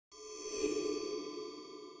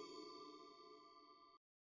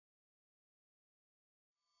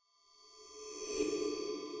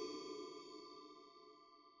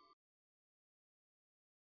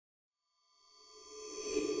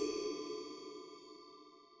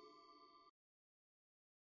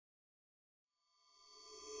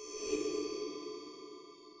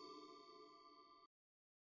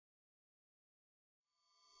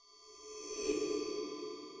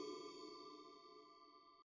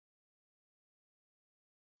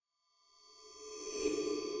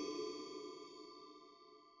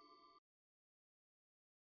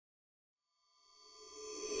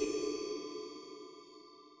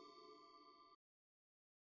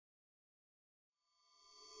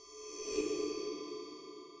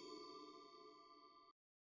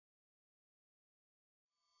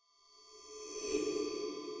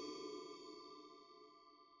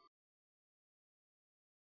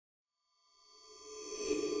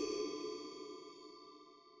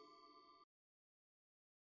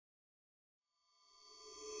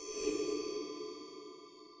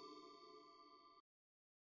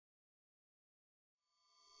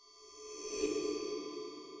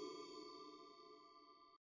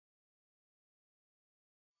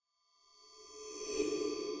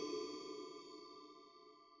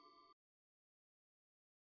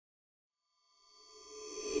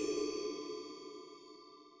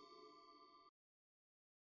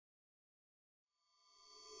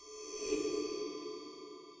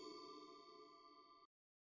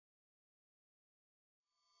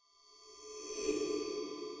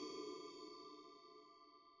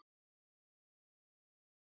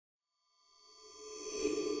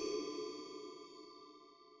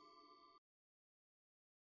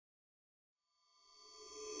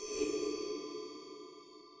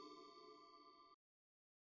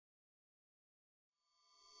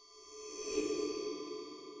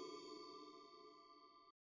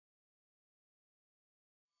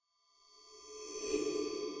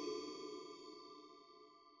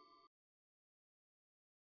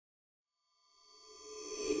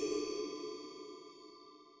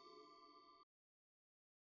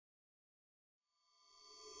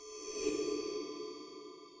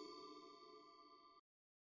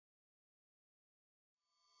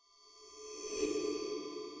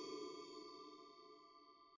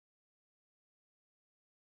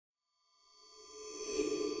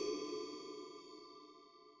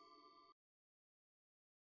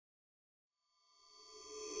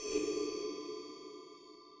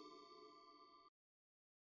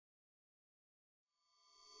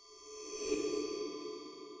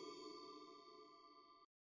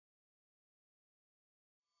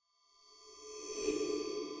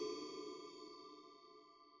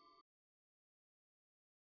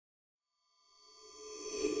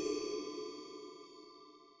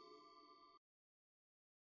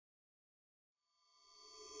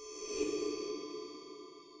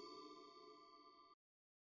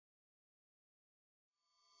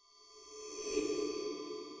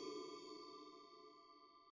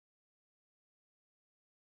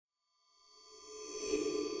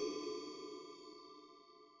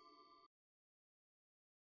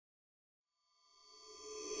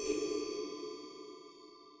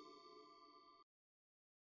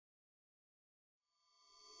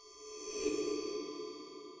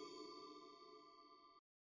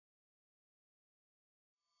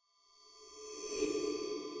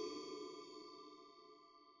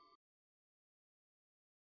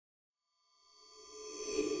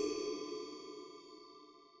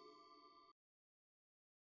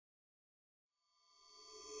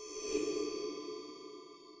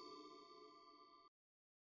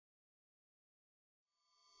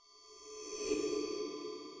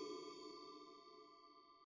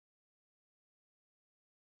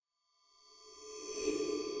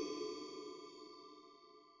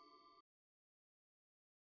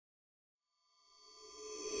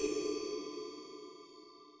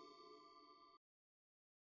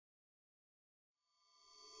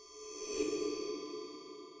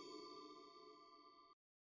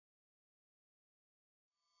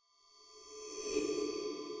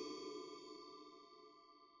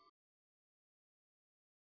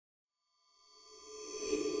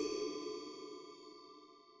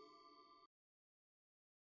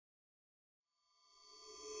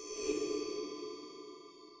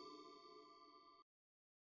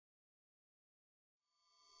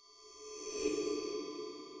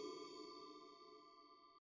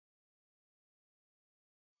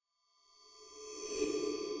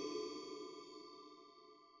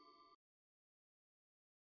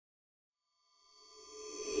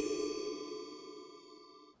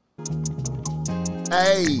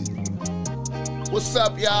Hey, what's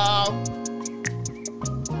up, y'all?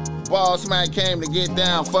 Boss man came to get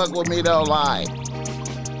down. Fuck with me though, like.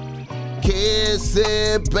 Kiss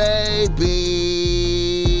it, babies,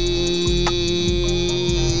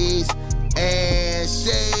 and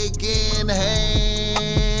shaking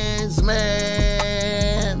hands,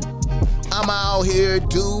 man. I'm out here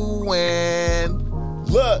doing.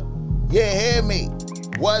 Look, you hear me?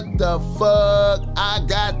 What the fuck I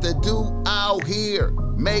got to do out here?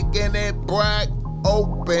 Making it black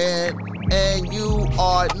open, and you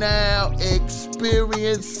are now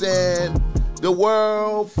experiencing the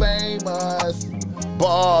world famous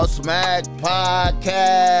Boss Mac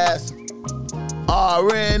podcast.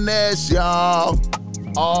 RNS, y'all.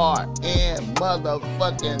 RN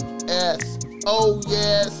motherfucking S. Oh,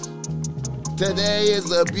 yes. Today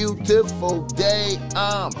is a beautiful day.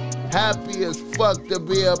 I'm happy as fuck to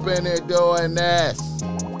be up in here doing this.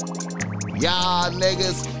 Y'all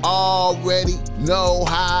niggas already know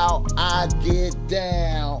how I get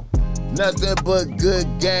down. Nothing but good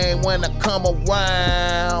game when I come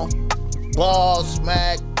around. Boss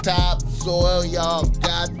Mac topsoil, y'all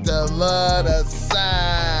got to love the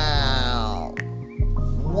sound.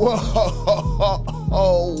 Whoa,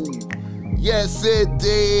 yes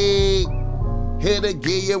indeed. Here to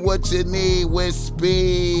give you what you need with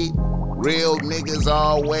speed. Real niggas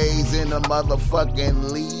always in the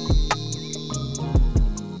motherfucking lead.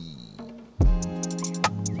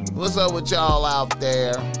 What's up with y'all out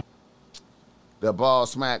there? The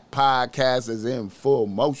Boss Mac podcast is in full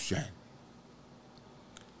motion.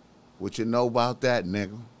 What you know about that,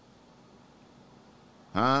 nigga?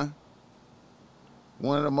 Huh?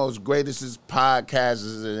 One of the most greatest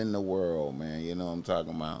podcasters in the world, man. You know what I'm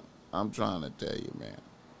talking about? I'm trying to tell you, man.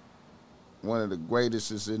 One of the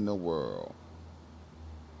greatest in the world.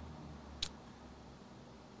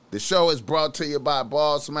 The show is brought to you by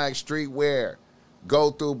Boss Mac Streetwear.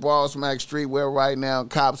 Go through Boss Mac Streetwear right now.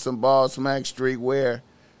 Cop some Boss Mac Streetwear.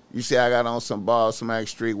 You see I got on some Boss Mac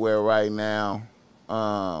Streetwear right now.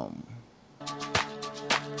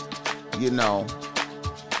 You know.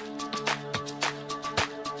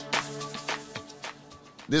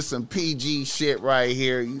 This some PG shit right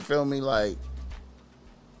here. You feel me? Like,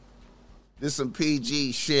 this some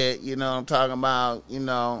PG shit. You know what I'm talking about? You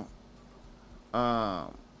know.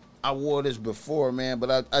 I wore this before, man,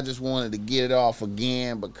 but I just wanted to get it off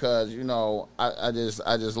again because, you know, I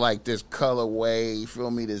just like this colorway. You feel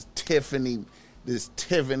me? This Tiffany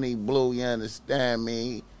blue. You understand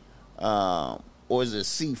me? Or is it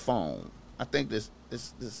seafoam? I think this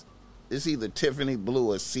it's either Tiffany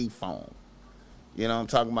blue or seafoam. You know what I'm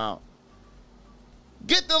talking about?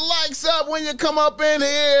 Get the likes up when you come up in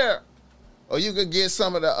here. Or you could get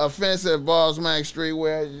some of the offensive Boss Mac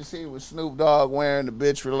streetwear. You see with Snoop Dogg wearing the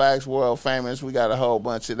Bitch Relax World Famous. We got a whole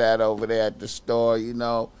bunch of that over there at the store, you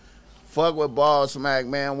know. Fuck with Boss Mac,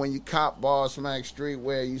 man. When you cop Boss Mac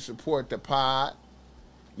streetwear, you support the pod.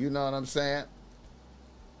 You know what I'm saying?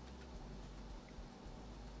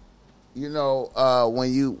 You know,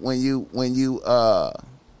 when you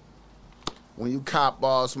cop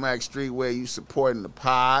Boss Mac streetwear, you supporting the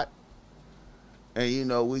pod. And, you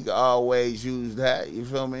know, we can always use that. You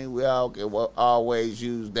feel me? We all can always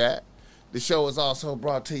use that. The show is also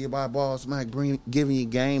brought to you by Boss Mac, giving you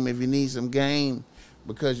game if you need some game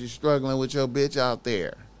because you're struggling with your bitch out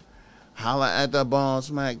there. Holla at the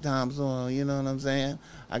Boss Mac Thompson, you know what I'm saying?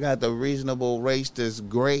 I got the reasonable race that's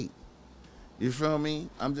great. You feel me?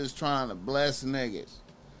 I'm just trying to bless niggas.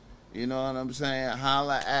 You know what I'm saying?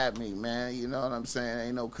 Holla at me, man. You know what I'm saying?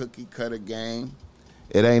 Ain't no cookie cutter game.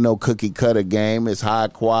 It ain't no cookie cutter game. It's high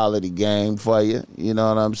quality game for you. You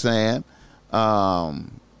know what I'm saying?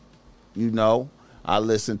 You know, I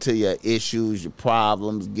listen to your issues, your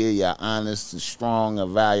problems, give you an honest and strong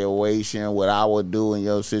evaluation, what I would do in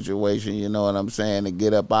your situation, you know what I'm saying, to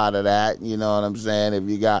get up out of that. You know what I'm saying? If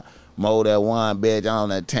you got more than one bitch on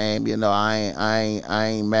the team, you know, I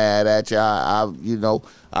ain't mad at you. You know,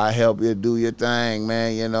 I help you do your thing,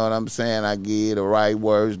 man. You know what I'm saying? I give you the right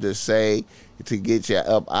words to say to get you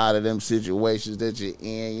up out of them situations that you're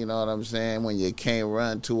in, you know what I'm saying, when you can't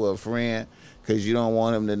run to a friend because you don't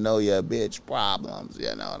want them to know your bitch problems,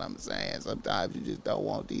 you know what I'm saying. Sometimes you just don't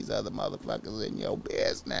want these other motherfuckers in your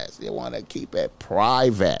business. You want to keep it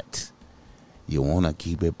private.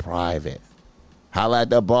 Holla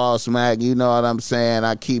at the Boss Mac, you know what I'm saying.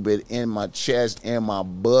 I keep it in my chest, in my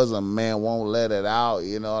bosom, man, won't let it out,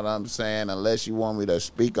 you know what I'm saying, unless you want me to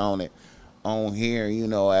speak on it on here, you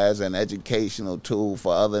know, as an educational tool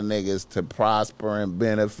for other niggas to prosper and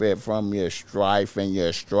benefit from your strife and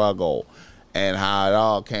your struggle. and how it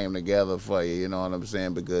all came together for you, you know what I'm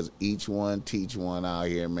saying? Because each one teach one out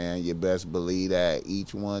here, man. You best believe that.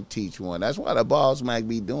 Each one teach one. That's why the boss might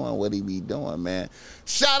be doing what he be doing, man.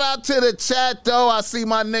 Shout out to the chat, though. I see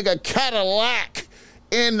my nigga Cadillac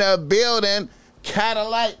in the building.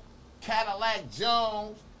 Cadillac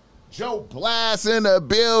Jones. Joe Blast in the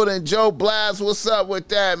building. Joe Blast, what's up with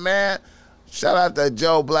that, man? Shout out to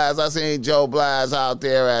Joe Blast. I seen Joe Blast out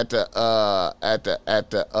there at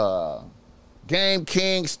the Game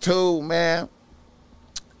Kings 2, man.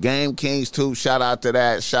 Game Kings 2, shout out to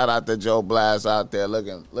that. Shout out to Joe Blast out there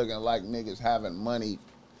looking like niggas having money,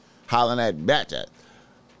 hollering at batches.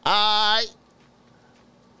 All right.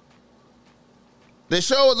 The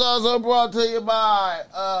show is also brought to you by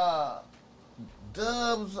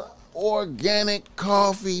Dubs Organic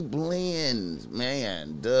Coffee Blends,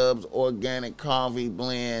 man. Dubs Organic Coffee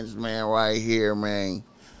Blends, man, right here, man.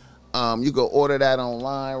 You can order that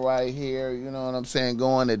online right here. You know what I'm saying?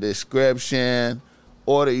 Go in the description.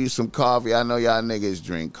 Order you some coffee. I know y'all niggas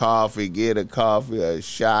drink coffee. Get a coffee, a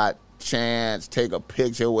shot, chance. Take a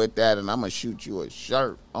picture with that, and I'm going to shoot you a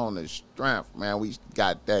shirt on the strength, man. We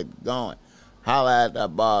got that going. Holla at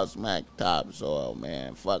that Boss Mac Topsoil,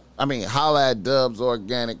 man. Holla at Dubs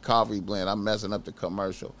Organic Coffee Blend. I'm messing up the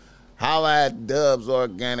commercial. Holla at Dubs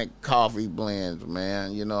Organic Coffee Blends,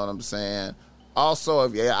 man. You know what I'm saying? Also,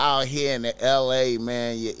 if you're out here in the L.A.,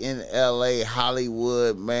 man, you're in L.A.,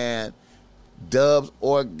 Hollywood, man, Dubs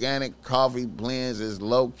Organic Coffee Blends is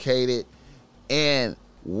located in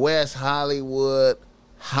West Hollywood.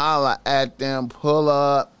 Holla at them. Pull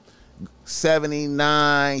up.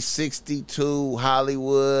 7962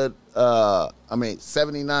 Hollywood,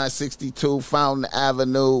 7962 Fountain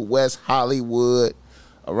Avenue, West Hollywood,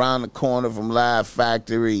 around the corner from Live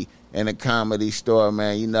Factory and the Comedy Store,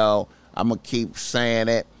 man. You know, I'm going to keep saying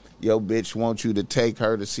it. Yo, bitch wants you to take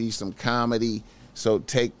her to see some comedy, so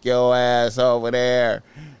take your ass over there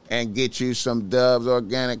and get you some Dubs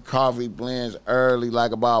Organic Coffee Blends early,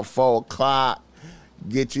 like about 4 o'clock.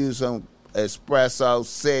 Get you some espresso,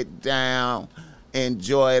 sit down,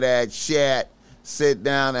 enjoy that shit, sit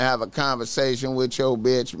down and have a conversation with your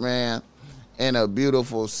bitch, man, in a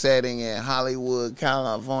beautiful setting in Hollywood,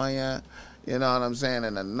 California, you know what I'm saying,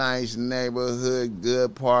 in a nice neighborhood,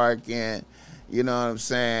 good parking, you know what I'm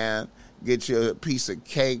saying, get you a piece of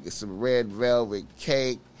cake, some red velvet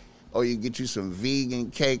cake, or you get you some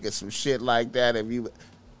vegan cake or some shit like that.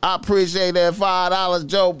 I appreciate that $5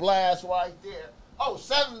 Joe Blast right there. Oh,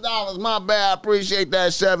 $7, my bad. I appreciate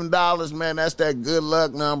that $7, man. That's that good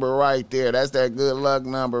luck number right there. That's that good luck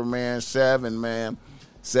number, man. 7, man.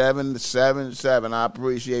 777. I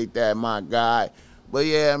appreciate that, my guy. But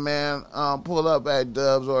yeah, man, pull up at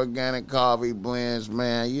Dubs Organic Coffee Blends,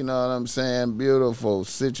 man. You know what I'm saying? Beautiful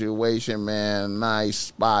situation, man. Nice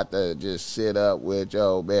spot to just sit up with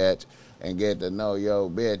your bitch and get to know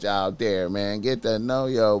your bitch out there, man. Get to know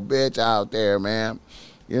your bitch out there, man.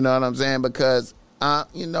 You know what I'm saying? Because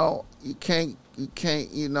you know, you can't,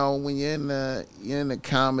 you know, when you're in the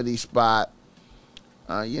comedy spot,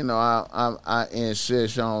 you know, I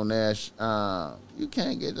insist on this. You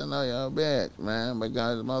can't get to know your bitch, man,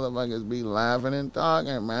 because motherfuckers be laughing and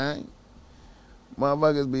talking, man.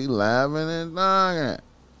 Motherfuckers be laughing and talking.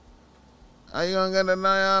 How you gonna get to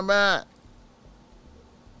know your bitch?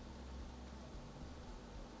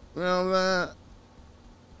 You know what I'm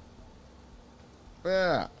saying?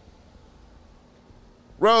 Yeah.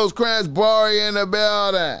 Rosecrans Barry in the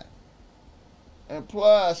building. And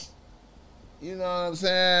plus, you know what I'm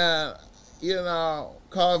saying, you know,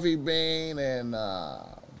 Coffee Bean and,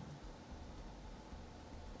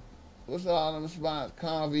 what's all them spots?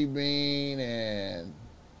 Coffee Bean and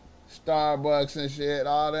Starbucks and shit,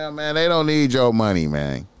 all them, man, they don't need your money,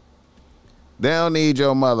 man. They don't need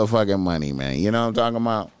your motherfucking money, man. You know what I'm talking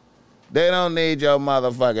about? They don't need your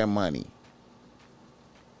motherfucking money.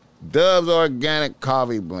 Dubs Organic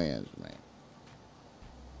Coffee Blends, man.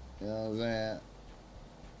 You know what I'm saying?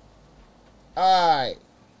 All right.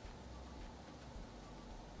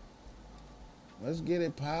 Let's get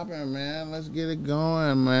it popping, man. Let's get it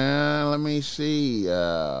going, man. Let me see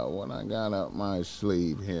what I got up my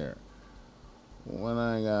sleeve here. What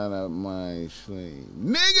I got up my sleeve.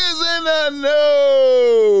 Niggas in the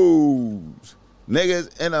news.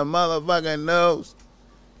 Niggas in the motherfucking news.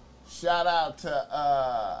 Shout out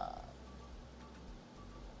to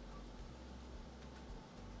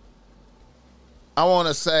I want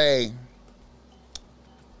to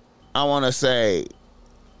say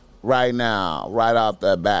right now, right off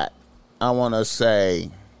the bat, I want to say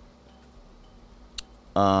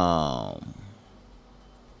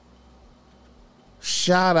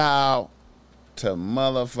shout out to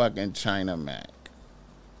motherfucking China Mac.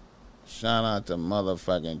 Shout out to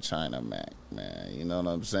motherfucking China Mac, man. You know what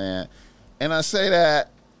I'm saying? And I say that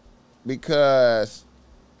because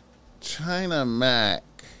China Mac,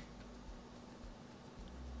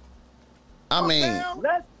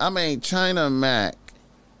 China Mac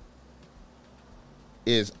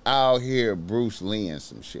is out here Bruce Lee and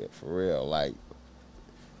some shit, for real. Like,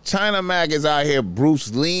 China Mac is out here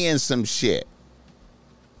Bruce Lee and some shit.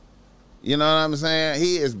 You know what I'm saying?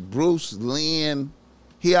 He is Bruce Lee.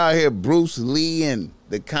 He out here Bruce Lee in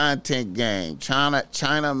the content game.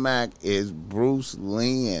 China Mac is Bruce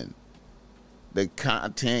Lee in the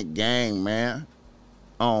content game, man.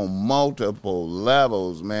 On multiple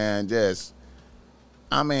levels, man. Just,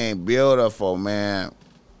 beautiful, man.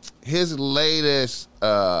 His latest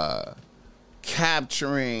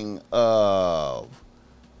capturing of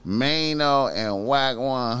Maino and Wack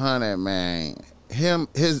 100, man.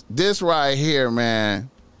 This right here, man.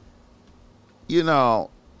 You know,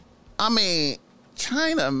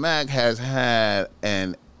 China Mac has had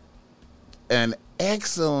an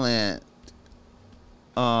excellent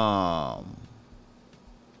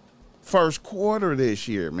first quarter this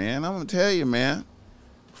year, man. I'm gonna tell you, man.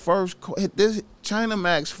 This China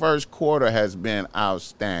Mac's first quarter has been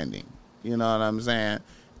outstanding. You know what I'm saying?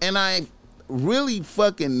 And I really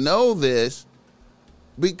fucking know this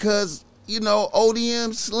because, you know,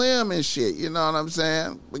 ODM Slim and shit, you know what I'm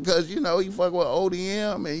saying? Because, you know, you fuck with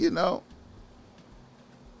ODM and, you know,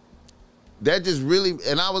 that just really,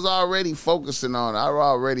 and I was already focusing on it. I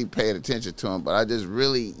already paid attention to him, but I just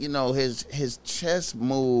really, you know, his chess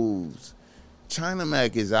moves. China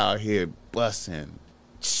Mac is out here busting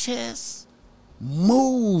chess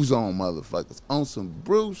moves on motherfuckers. On some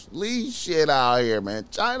Bruce Lee shit out here, man.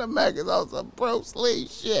 China Mac is on some Bruce Lee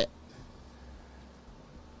shit.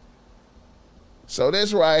 So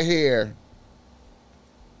this right here,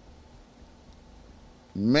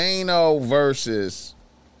 Maino versus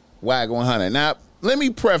Wack 100. Now, let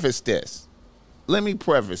me preface this. Let me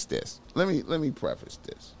preface this.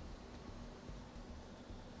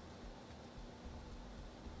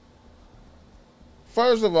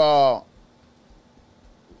 First of all,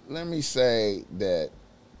 let me say that,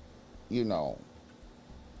 you know,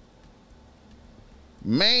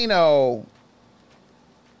 Maino,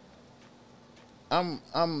 I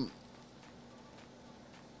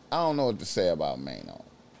don't know what to say about Maino.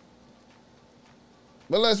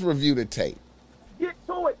 But let's review the tape. Get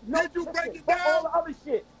to it. No, did you break it down? All the other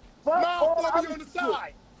shit. Smile for me on the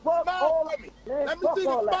side. Smile for me. Let me see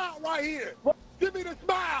the smile right here. Give me the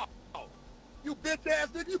smile. You bitch ass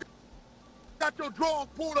nigga. You got your drawers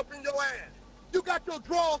pulled up in your ass. You got your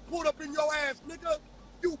drawers pulled up in your ass, nigga.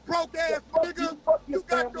 You broke ass nigga. You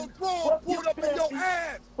got your drawers pulled up in your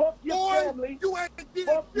ass. Boy, you ain't did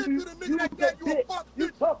shit to the nigga that gave you a fuck.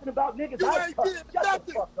 You talking about niggas. You ain't did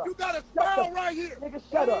nothing. You got a smile right here. Nigga,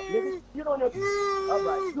 shut up, nigga. You don't know. All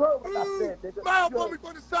right, you heard what I said, nigga. Smile for me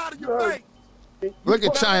from the side of your face. Look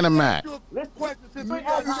at China Mac.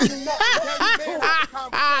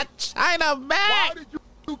 China Mac. Why did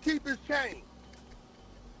you keep his chain?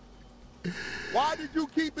 Why did you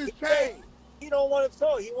keep his chain? He don't want to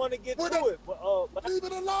talk. He want to get to it. Leave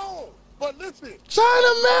it alone. But listen. China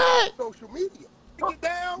Mac. Social media. Break it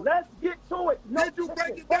down. Let's get to it. Did you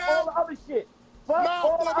break it down? All the other shit.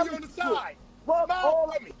 Smile for me on the side. Smile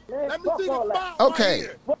for me. Let me see the smile. Okay. Right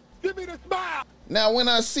here. Give me the smile. Now, when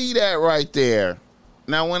I see that right there,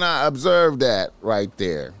 when I observe that right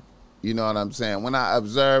there, you know what I'm saying? When I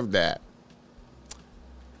observe that,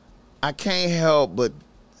 I can't help but,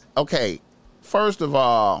 okay, first of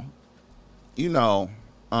all, you know,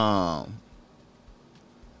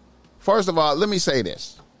 first of all, let me say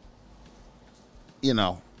this. You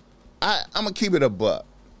know, I'm going to keep it a buck.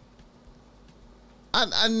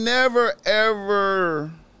 I never,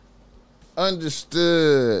 ever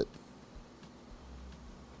understood,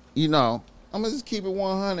 you know, I'm going to just keep it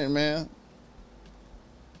 100, man.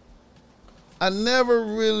 I never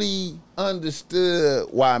really understood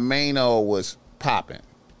why Maino was popping.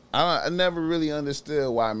 I never really understood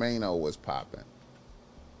why Maino was popping.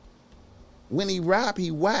 When he rap,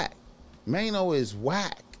 he whack. Maino is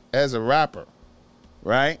whack as a rapper,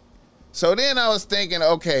 right? So then I was thinking,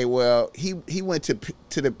 okay, well, he went to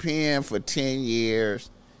the pen for 10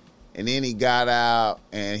 years. And then he got out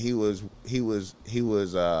and he was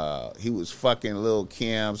fucking Lil'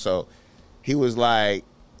 Kim. So he was like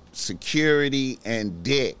security and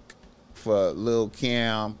dick for Lil'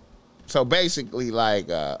 Kim. So basically like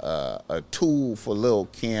a tool for Lil'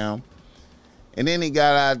 Kim. And then he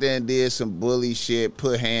got out there and did some bully shit,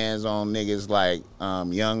 put hands on niggas like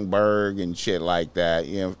Young Berg and shit like that.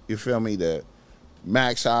 You know, you feel me?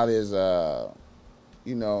 max out his,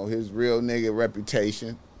 you know, his real nigga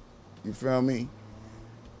reputation. You feel me?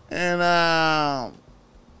 And,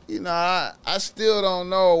 you know, I still don't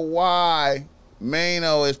know why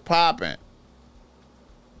Maino is popping.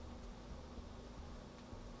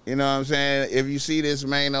 You know what I'm saying? If you see this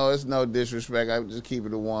Maino, it's no disrespect. I just keep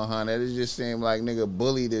it at 100. It just seemed like nigga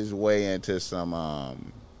bullied his way into some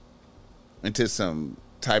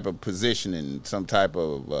type of positioning, some type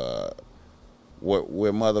of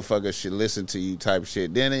where motherfuckers should listen to you type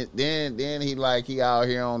shit. Then he out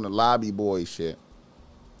here on the lobby boy shit.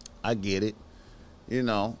 I get it. You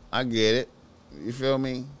know, I get it. You feel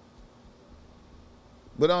me?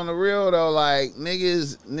 But on the real though, like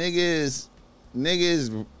niggas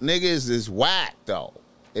is whack though,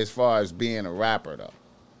 as far as being a rapper though.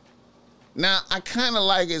 Now I kind of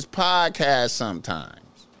like his podcast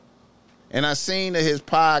sometimes, and I seen that his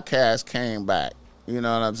podcast came back. You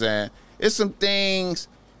know what I'm saying? It's some things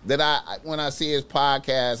that when I see his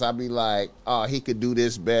podcast, I be like, oh, he could do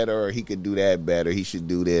this better, or he could do that better. He should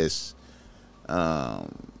do this. You know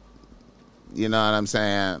what I'm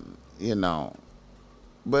saying? You know.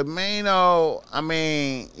 But Maino, I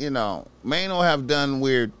mean, you know, Maino have done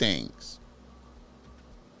weird things.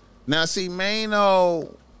 Now, see,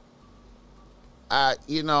 Maino,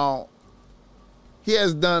 you know, he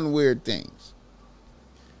has done weird things.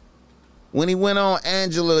 When he went on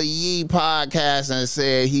Angela Yee podcast and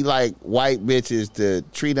said he like white bitches to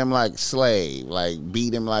treat him like slave, like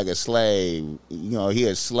beat him like a slave, you know, he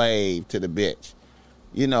a slave to the bitch.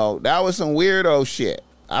 You know, that was some weirdo shit.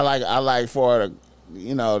 I like for her to,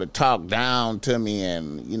 you know, to talk down to me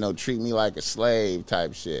and, you know, treat me like a slave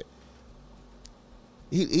type shit.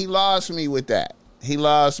 He lost me with that. He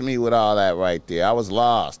lost me with all that right there. I was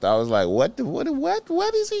lost. I was like, what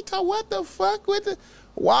is he talking? What the fuck?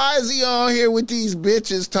 Why is he on here with these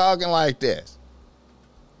bitches talking like this?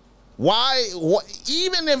 Why,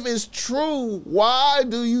 even if it's true, why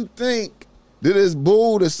do you think that it's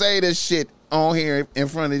bull to say this shit on here in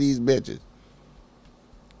front of these bitches?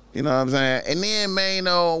 You know what I'm saying? And then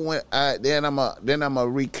Maino, then I'm a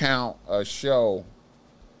recount a show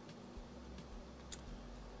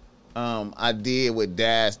I did with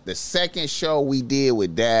Dash. The second show we did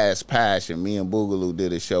with Dash Passion, me and Boogaloo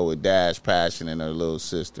did a show with Dash Passion and her little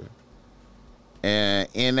sister. And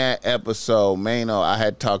in that episode, Maino, I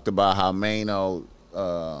had talked about how Maino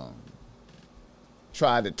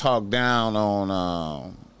tried to talk down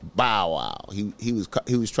on Bow Wow. He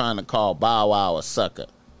was trying to call Bow Wow a sucker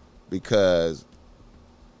because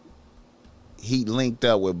he linked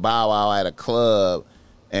up with Bow Wow at a club,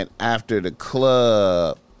 and after the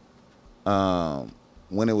club,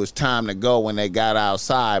 when it was time to go, when they got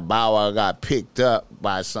outside, Bow Wow got picked up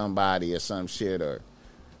by somebody or some shit, or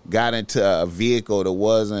got into a vehicle that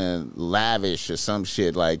wasn't lavish or some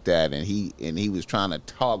shit like that, and he was trying to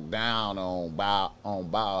talk down on Bow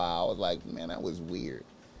Wow. I was like, man, that was weird.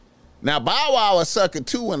 Now Bow Wow a sucker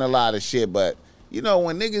too in a lot of shit, but you know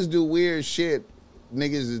when niggas do weird shit,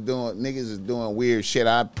 niggas is doing weird shit.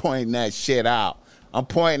 I pointing that shit out. I'm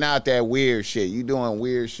pointing out that weird shit. You doing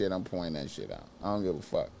weird shit, I'm pointing that shit out. I don't give a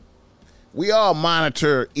fuck. We all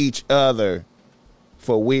monitor each other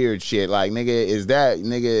for weird shit. Like,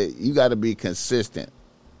 nigga, you got to be consistent.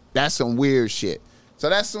 That's some weird shit. So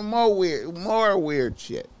that's some more weird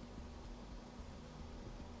shit.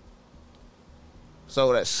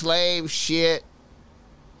 So that slave shit,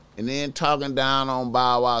 and then talking down on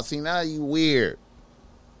Bow Wow. See, now you weird.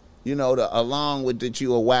 You know, along with that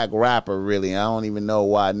you a whack rapper, really. I don't even know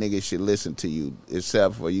why niggas should listen to you,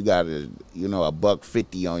 except for you got a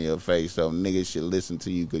 $1.50 on your face, so niggas should listen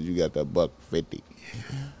to you because you got that $1.50.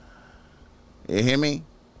 You hear me?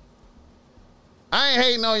 I ain't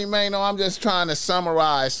hating on you, man. No, I'm just trying to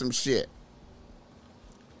summarize some shit.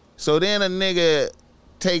 So then a nigga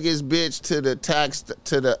take his bitch to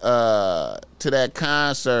that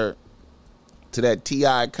concert, to that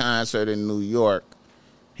T.I. concert in New York.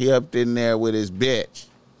 He up in there with his bitch.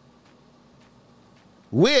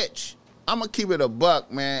 Which, I'm going to keep it a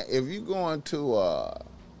buck, man. If you going to,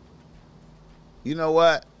 you know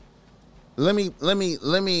what? Let me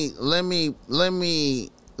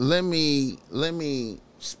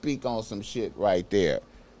speak on some shit right there.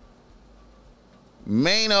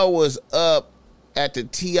 Maino was up at the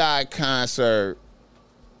T.I. concert.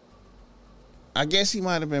 I guess he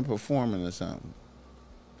might have been performing or something.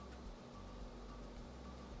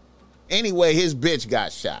 Anyway, his bitch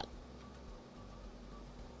got shot.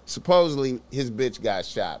 Supposedly, his bitch got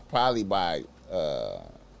shot. Probably by,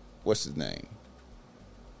 what's his name?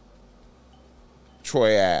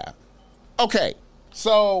 Troy Ave. Okay,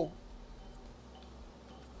 so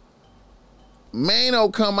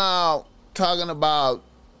Maino come out talking about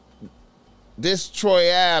this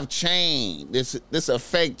Troy Ave chain, this a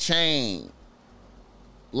fake chain,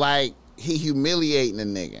 like he humiliating the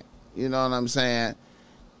nigga. You know what I'm saying?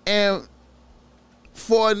 And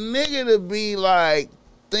for a nigga to be like,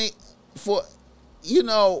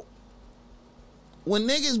 when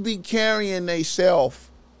niggas be carrying they self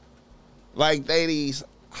like they these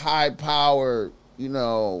high powered,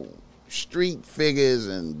 street figures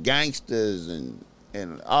and gangsters and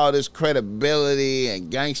all this credibility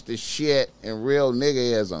and gangster shit and real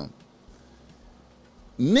niggism.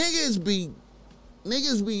 Niggas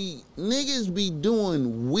be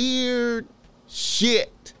doing weird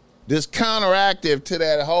shit that's counteractive to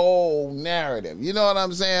that whole narrative. You know what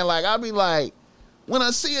I'm saying? Like, I be like, when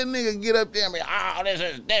I see a nigga get up there and be, this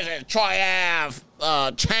is Troy Ave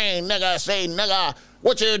chain, nigga, say, nigga,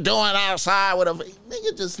 what you doing outside with a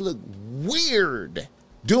nigga just look weird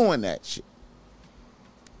doing that shit.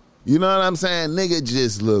 You know what I'm saying? Nigga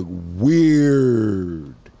just look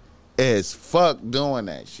weird as fuck doing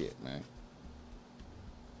that shit, man.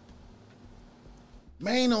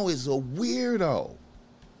 Maino is a weirdo.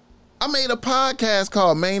 I made a podcast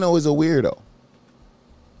called Maino is a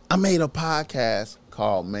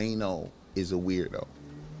Weirdo.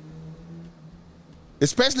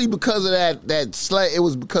 Especially because of that slave. It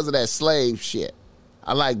was because of that slave shit.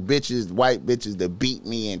 I like white bitches that beat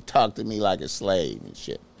me and talk to me like a slave and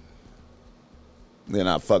shit. Then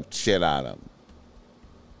I fucked shit out of them.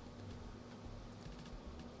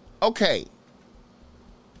 Okay.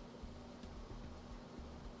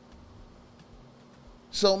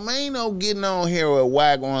 So Maino getting on here with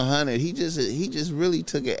Wack 100, he just really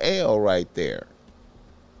took an L right there.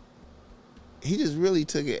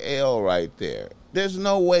 There's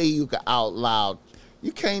no way you can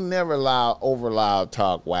you can't never over loud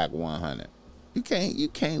talk Wack 100. You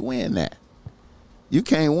can't win that. You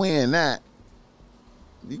can't win that.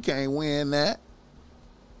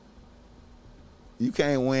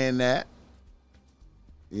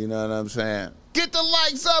 You know what I'm saying? Get the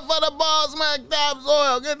likes up for the Boss Mac Dobbs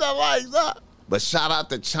Oil. Get the likes up. But shout out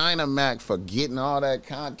to China Mac for getting all that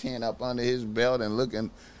content up under his belt and looking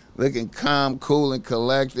calm, cool, and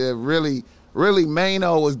collected. Really,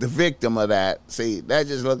 Maino was the victim of that. See, that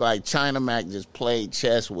just looked like China Mac just played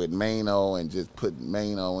chess with Maino and just put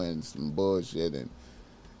Maino in some bullshit. And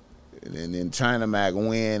then China Mac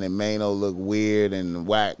win and Maino look weird and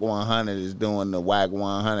Wack 100 is doing the Wack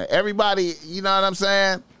 100. Everybody, you know what I'm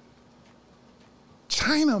saying?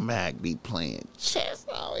 China Mac be playing chess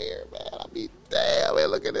out here, man. I be damn, man,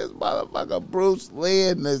 look at this motherfucker Bruce Lee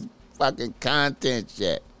in this fucking content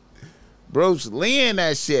shit. Bruce Lee in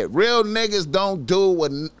that shit. Real niggas don't do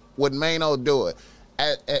what Maino do it.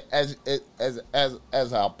 As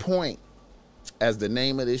our point, as the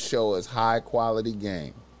name of this show is High Quality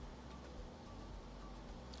Game.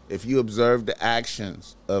 If you observe the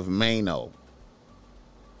actions of Maino,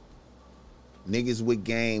 niggas with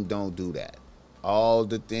game don't do that. All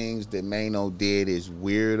the things that Maino did is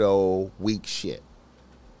weirdo, weak shit.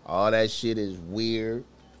 All that shit is weird.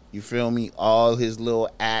 You feel me? All his little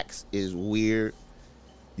acts is weird.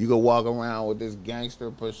 You go walk around with this gangster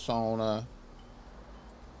persona,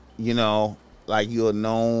 like you're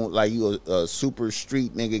known, like you a super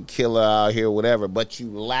street nigga killer out here, whatever, but you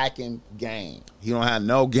lacking game. He don't have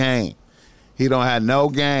no game. I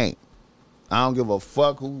don't give a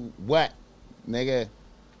fuck what, nigga.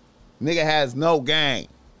 Nigga has no game.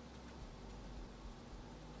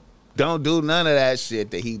 Don't do none of that shit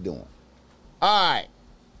that he doing. All right.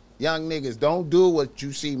 Young niggas, don't do what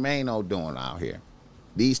you see Maino doing out here.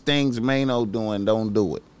 These things Maino doing, don't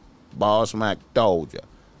do it. Boss Mac told you.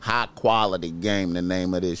 High Quality Game, the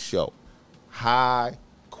name of this show. High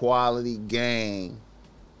Quality Game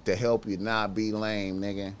to help you not be lame,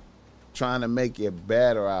 nigga. Trying to make you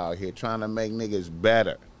better out here. Trying to make niggas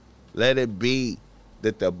better. Let it be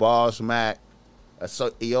that the Boss Mac,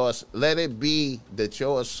 let it be that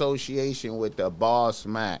your association with the Boss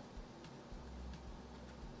Mac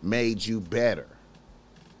made you better,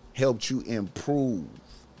 helped you improve,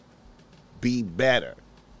 be better.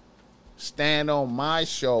 Stand on my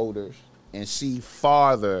shoulders and see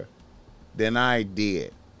farther than I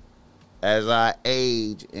did as I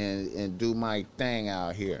age and do my thing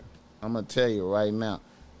out here. I'm going to tell you right now.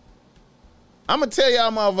 I'm going to tell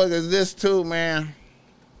y'all motherfuckers this too, man.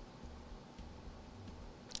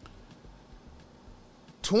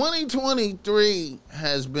 2023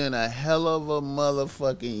 has been a hell of a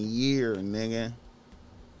motherfucking year, nigga.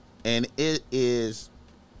 And it is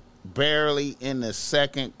barely in the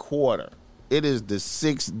second quarter. It is the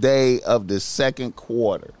 6th day of the second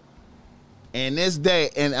quarter. And this day,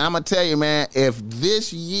 and I'm gonna tell you, man, if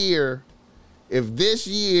this year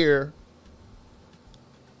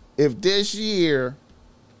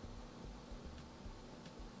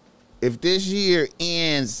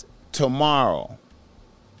ends tomorrow,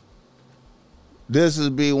 this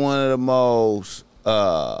would be one of the most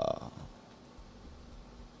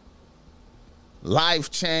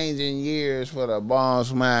life-changing years for the Ball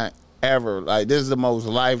Smack ever. Like, this is the most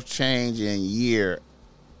life-changing year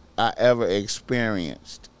I ever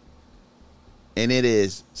experienced. And it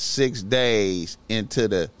is 6 days into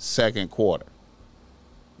the second quarter.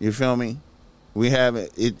 You feel me? We have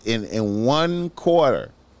it in one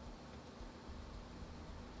quarter.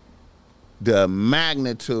 The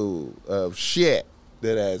magnitude of shit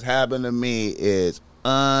that has happened to me is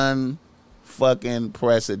unfucking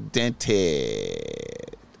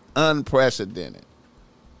precedented. Unprecedented.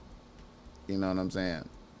 You know what I'm saying?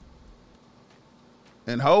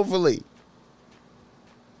 And hopefully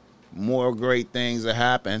more great things will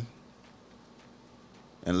happen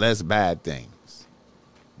and less bad things.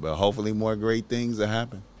 But hopefully more great things will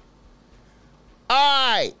happen. All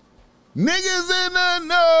right. Niggas in the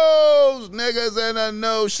nose. Niggas in the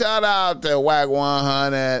nose. Shout out to Wack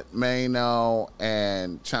 100, Maino,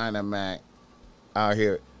 and China Mac out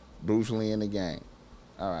here. Bruce Lee in the game.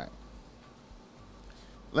 All right.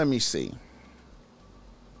 Let me see.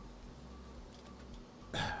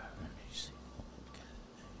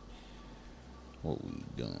 What we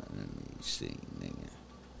doing? Let me see, nigga.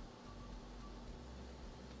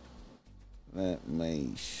 Let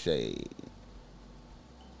me see.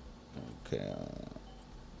 Okay.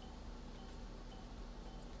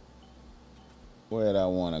 Where'd I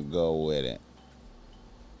want to go with it?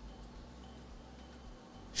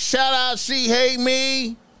 Shout out, She Hate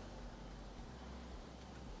Me.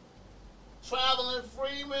 Traveling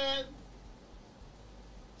Freeman.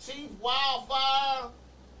 Chief Wildfire.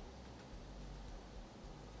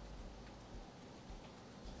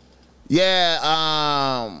 Yeah,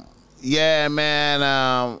 man.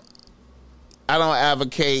 I don't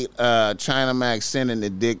advocate China Mac sending the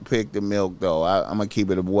dick pic to Milk, though. I'm gonna keep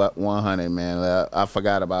it 100, man. I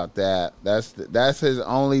forgot about that. That's his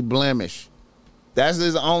only blemish. That's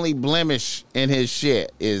his only blemish in his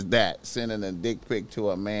shit, is that sending a dick pic to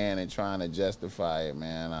a man and trying to justify it,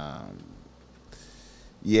 man.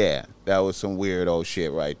 Yeah, that was some weird old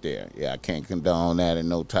shit right there. Yeah, I can't condone that in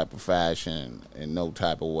no type of fashion, in no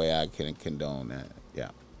type of way I can condone that.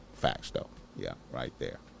 Yeah, facts though. Yeah, right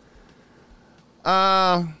there.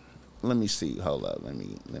 Let me see. Hold up. Let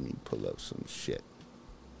me pull up some shit.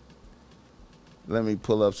 Let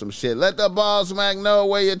the Ball Smack know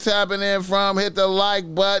where you're tapping in from. Hit the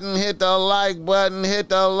like button. Hit the like button. Hit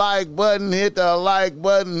the like button. Hit the like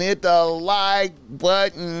button. Hit the like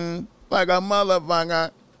button. Like a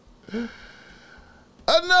motherfucker.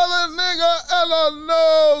 Another nigga Ella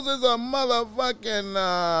knows is a motherfucking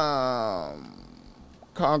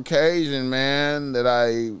Caucasian man that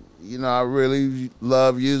I really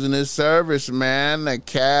love using his service, man. The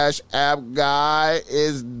Cash App guy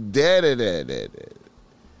is dead.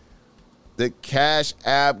 The Cash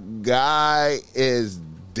App guy is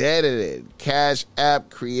dead. Cash App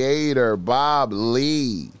creator Bob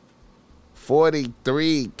Lee,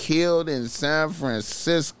 43, killed in San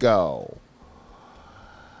Francisco.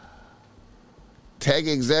 Tech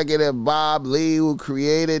executive Bob Lee, who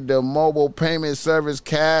created the mobile payment service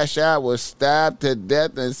Cash App, was stabbed to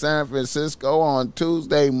death in San Francisco on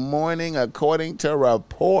Tuesday morning, according to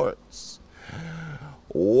reports.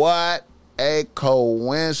 What a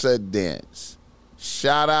coincidence.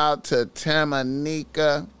 Shout out to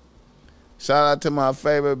Tamanika. Shout out to my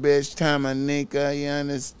favorite bitch, Tamanika. You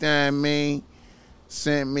understand me?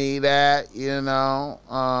 Sent me that,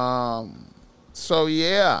 So,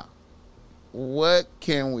 yeah. What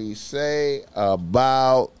can we say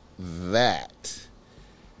about that?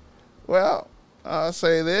 Well, I'll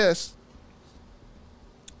say this.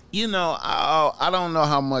 I don't know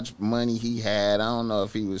how much money he had. I don't know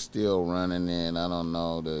if he was still running in. I don't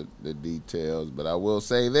know the details, but I will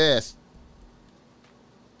say this.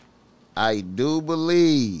 I do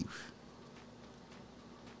believe,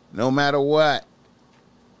 no matter what,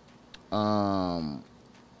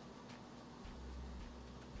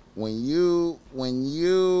 when you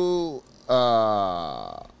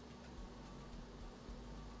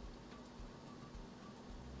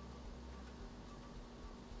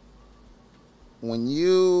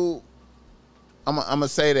I'm gonna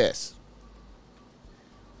say this.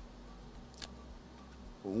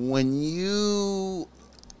 When you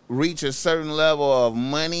reach a certain level of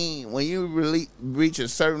money, when you reach a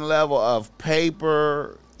certain level of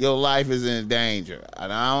paper, your life is in danger.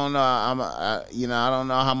 And I don't know. I don't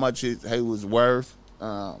know how much he was worth.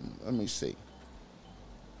 Let me see.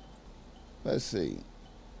 Let's see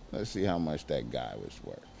how much that guy was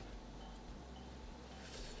worth.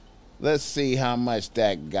 Let's see how much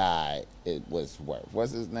that guy it was worth.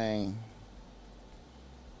 What's his name?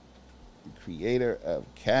 The creator of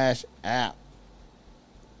Cash App,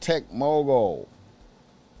 tech mogul,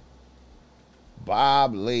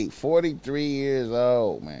 Bob Lee, 43 years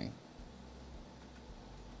old, man.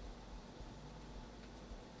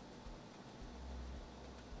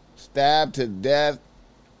 Stabbed to death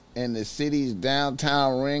in the city's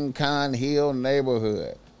downtown Rincon Hill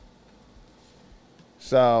neighborhood.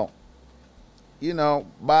 So,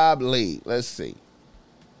 Bob Lee. Let's see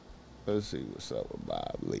what's up with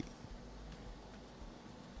Bob Lee.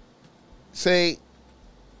 See,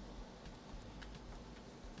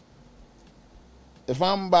 if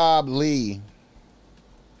I'm Bob Lee,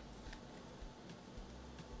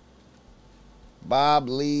 Bob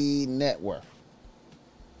Lee net worth,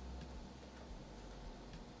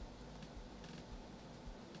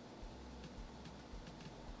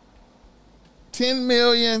 $10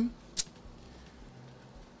 million.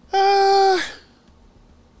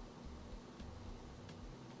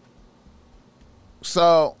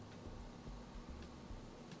 So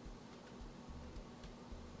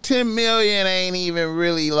 $10 million ain't even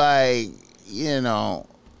really like,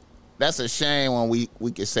 that's a shame when we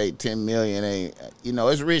could say 10 million ain't,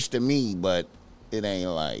 it's rich to me, but it ain't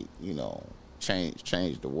like,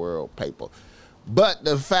 change the world paper. But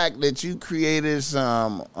the fact that you created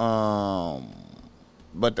some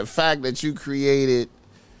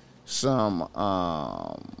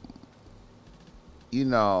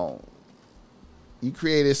you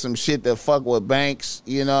created some shit that fuck with banks,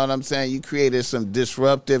 you know what I'm saying? You created some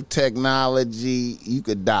disruptive technology, you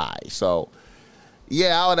could die. So,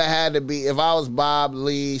 yeah, I would have had to be, if I was Bob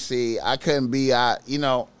Lee, I couldn't be out,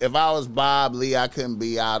 if I was Bob Lee, I couldn't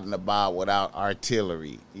be out and about without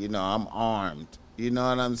artillery. I'm armed. You know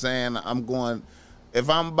what I'm saying? If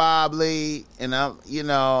I'm Bob Lee and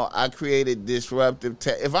I created disruptive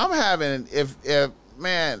tech,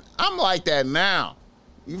 man, I'm like that now.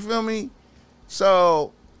 You feel me?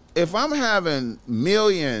 So if I'm having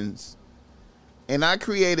millions and I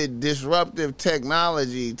created disruptive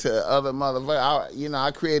technology to other motherfuckers,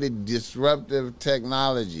 I created disruptive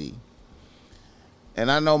technology. And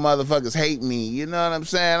I know motherfuckers hate me, you know what I'm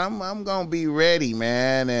saying? I'm gonna be ready,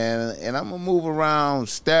 man, and I'm gonna move around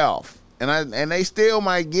stealth. And they still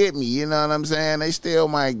might get me, you know what I'm saying? They still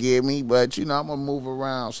might get me, but I'm gonna move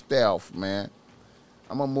around stealth, man.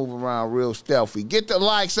 I'm going to move around real stealthy. Get the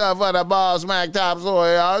likes up for the Ball Smack Top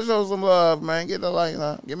Story, y'all. Show some love, man. Get the likes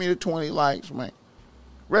up. Give me the 20 likes, man.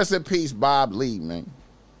 Rest in peace, Bob Lee, man.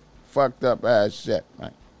 Fucked up ass shit,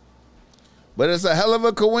 man. But it's a hell of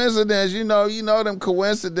a coincidence. You know them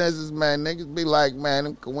coincidences, man. Niggas be like, man,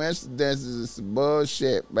 them coincidences is some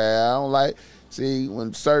bullshit, man. I don't like... See,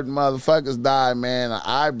 when certain motherfuckers die, man, an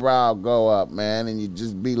eyebrow go up, man, and you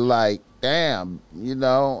just be like, damn, I don't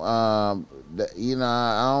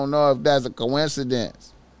know if that's a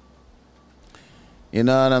coincidence. You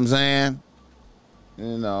know what I'm saying? I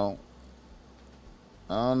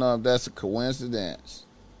don't know if that's a coincidence.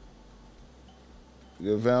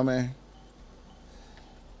 You feel me?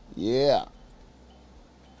 Yeah.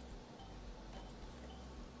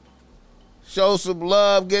 Show some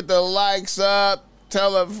love, get the likes up.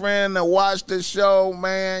 Tell a friend to watch the show,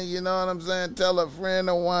 man. You know what I'm saying? Tell a friend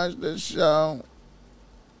to watch the show.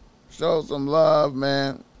 Show some love,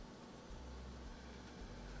 man.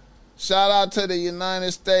 Shout out to the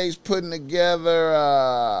United States putting together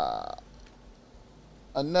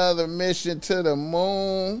another mission to the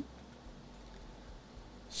moon.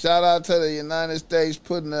 Shout out to the United States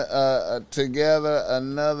putting together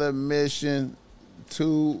another mission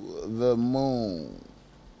to the moon.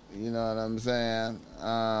 You know what I'm saying?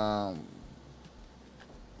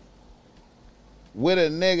 With a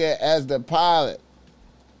nigga as the pilot.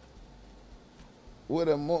 With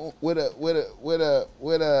a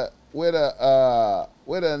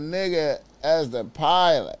nigga as the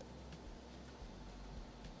pilot.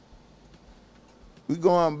 We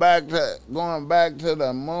going back to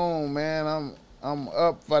the moon, man. I'm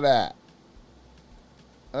up for that.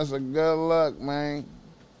 That's a good look, man.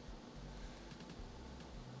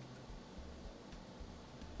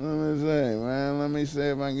 Let me see, man. Let me see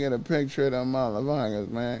if I can get a picture of them motherfuckers,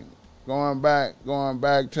 man. Going back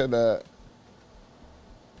to the.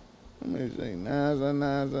 Let me see. NASA.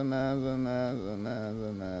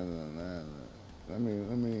 Let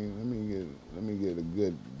me get a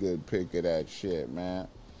good pic of that shit, man.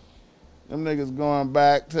 Them niggas going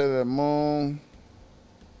back to the moon.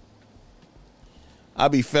 I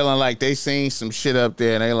be feeling like they seen some shit up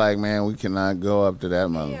there and they like, man, we cannot go up to that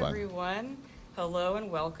motherfucker. Hey everyone, hello and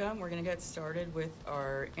welcome. We're gonna get started with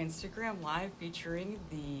our Instagram live featuring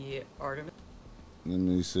the Artemis. Let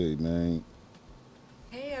me see, man.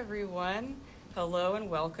 Hey everyone, hello and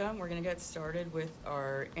welcome. We're gonna get started with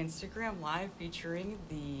our Instagram live featuring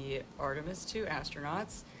the Artemis 2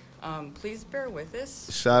 astronauts. Please bear with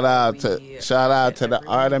us. Shout out to the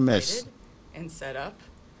Artemis and set up.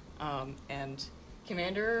 And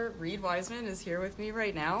Commander Reed Wiseman is here with me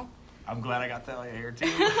right now. I'm glad I got that here too.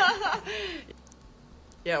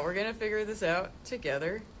 Yeah, we're gonna figure this out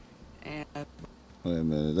together. And wait a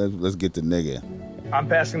minute, let's get the nigga. I'm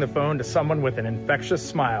passing the phone to someone with an infectious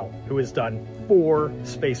smile who has done 4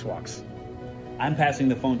 spacewalks. I'm passing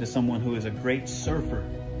the phone to someone who is a great surfer.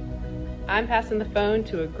 I'm passing the phone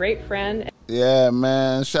to a great friend. Yeah,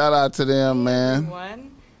 man. Shout out to them, man.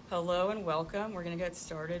 Everyone, hello and welcome. We're gonna get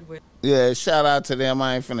started with. Yeah, shout out to them.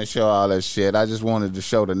 I ain't finna show all that shit. I just wanted to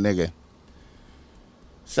show the nigga.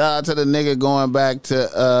 Shout out to the nigga going back to.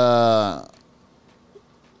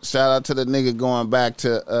 Shout out to the nigga going back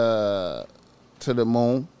to the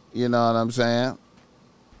moon. You know what I'm saying?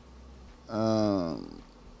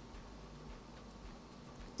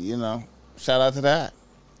 You know, shout out to that.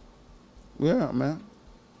 Yeah, man.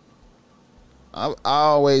 I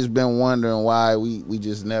always been wondering why we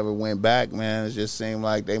just never went back, man. It just seemed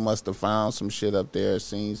like they must have found some shit up there,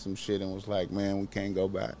 seen some shit, and was like, man, we can't go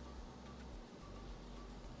back.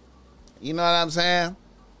 You know what I'm saying?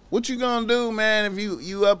 What you gonna do, man, if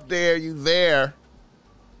you up there, you there,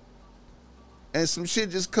 and some shit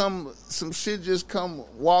just come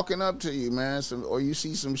walking up to you, man, or you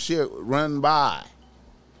see some shit run by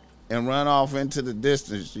and run off into the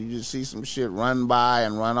distance. You just see some shit run by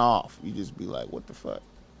and run off. You just be like, what the fuck?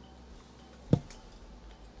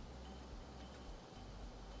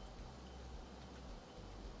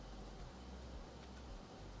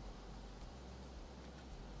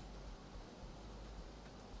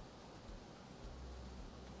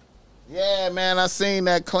 Yeah, man, I seen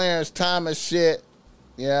that Clarence Thomas shit.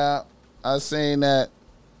 Yeah, I seen that.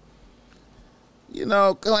 You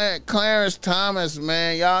know, Clarence Thomas,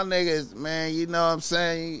 man, y'all niggas, man, you know what I'm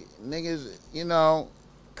saying? Niggas, you know,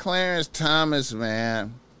 Clarence Thomas,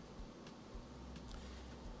 man.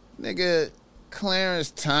 Nigga,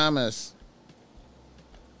 Clarence Thomas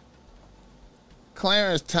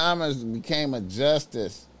became a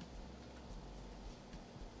justice.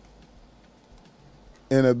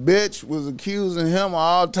 And a bitch was accusing him of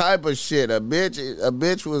all type of shit. A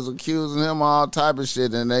bitch was accusing him of all type of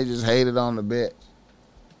shit, and they just hated on the bitch.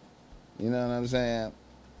 You know what I'm saying?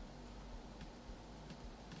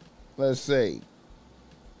 Let's see.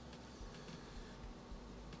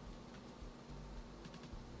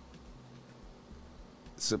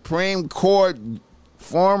 Supreme Court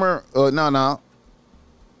former... no.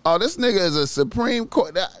 Oh, this nigga is a Supreme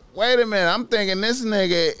Court... Wait a minute, I'm thinking this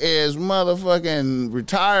nigga is motherfucking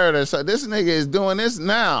retired or something. This nigga is doing this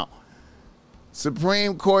now.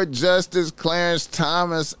 Supreme Court Justice Clarence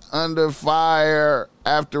Thomas under fire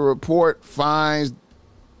after report finds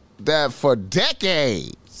that for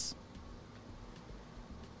decades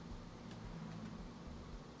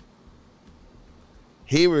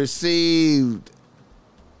he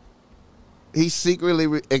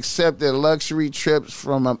secretly accepted luxury trips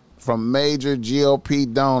from major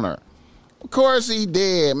GOP donor. Of course he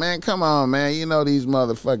did, man. Come on, man. You know these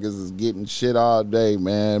motherfuckers is getting shit all day,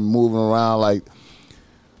 man. Moving around like...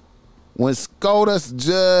 When SCOTUS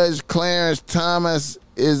Judge Clarence Thomas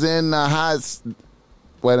is in the hot...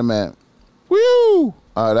 Wait a minute. Woo!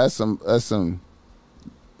 Oh, that's some...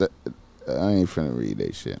 I ain't finna read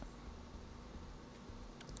that shit.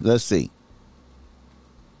 Let's see.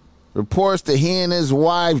 Reports that he and his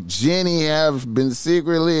wife Jenny have been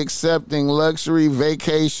secretly accepting luxury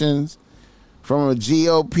vacations from a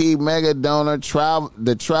GOP mega donor.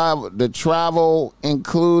 The travel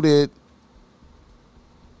included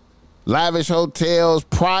lavish hotels,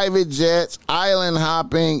 private jets, island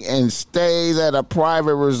hopping, and stays at a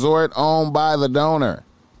private resort owned by the donor.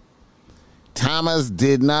 Thomas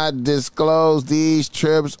did not disclose these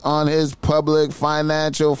trips on his public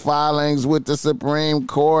financial filings with the Supreme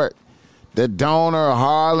Court. The donor,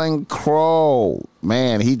 Harlan Crow,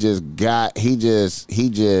 man, they just got his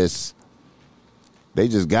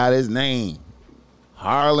name.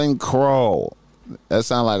 Harlan Crow. That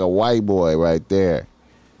sounds like a white boy right there.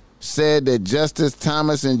 Said that Justice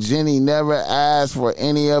Thomas and Jenny never asked for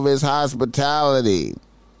any of his hospitality.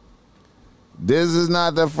 This is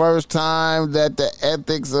not the first time that the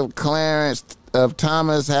ethics of Clarence of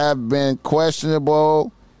Thomas have been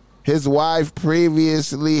questionable. His wife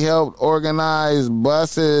previously helped organize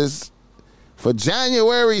buses for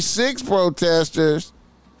January 6 protesters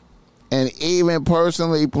and even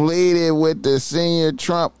personally pleaded with the senior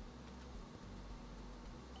Trump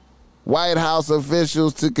White House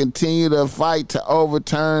officials to continue the fight to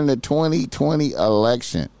overturn the 2020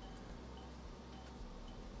 election.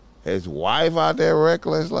 His wife out there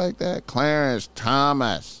reckless like that? Clarence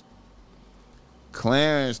Thomas.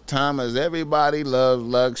 Everybody loves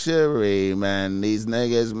luxury, man. These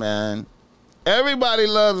niggas, man. Everybody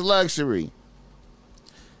loves luxury.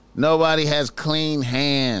 Nobody has clean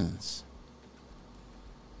hands.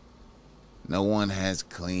 No one has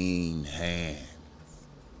clean hands.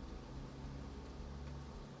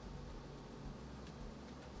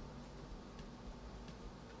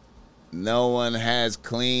 No one has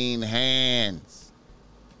clean hands.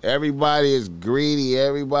 Everybody is greedy.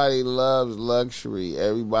 Everybody loves luxury.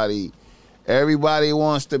 Everybody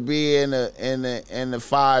wants to be in the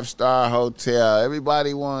 5-star hotel.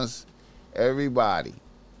 Everybody.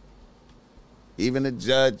 Even the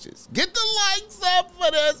judges. Get the likes up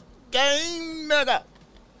for this game, nigga.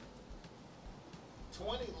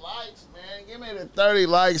 20 likes, man. Give me the 30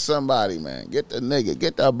 likes, somebody, man. Get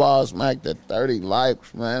the boss Mac the 30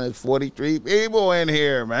 likes, man. There's 43 people in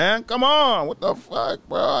here, man. Come on. What the fuck,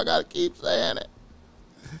 bro? I gotta keep saying it.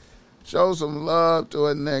 Show some love to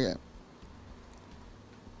a nigga.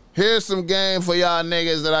 Here's some game for y'all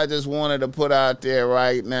niggas that I just wanted to put out there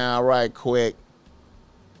right now, right quick.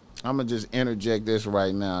 I'm gonna just interject this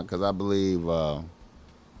right now because I believe I'm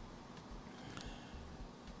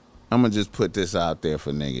gonna just put this out there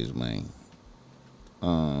for niggas, man.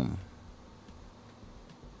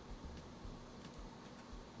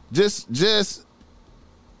 Just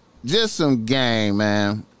some game,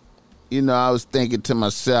 man. You know, I was thinking to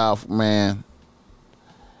myself, man.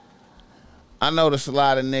 I notice a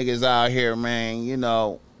lot of niggas out here, man. You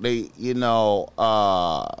know, they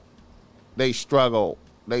struggle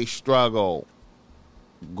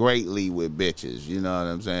greatly with bitches. You know what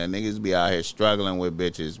I'm saying? Niggas be out here struggling with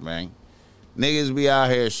bitches, man. Niggas be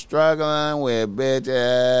out here struggling with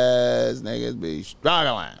bitches. Niggas be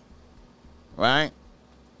struggling. Right?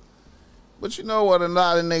 But you know what a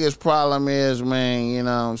lot of niggas' problem is, man? You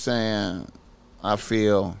know what I'm saying? I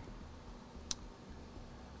feel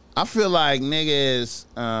like niggas,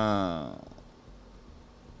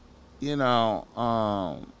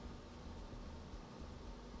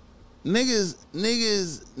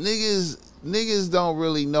 niggas don't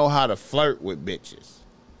really know how to flirt with bitches.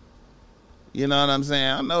 You know what I'm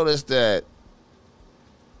saying? I noticed that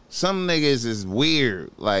some niggas is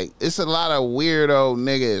weird. Like, it's a lot of weirdo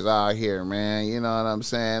niggas out here, man. You know what I'm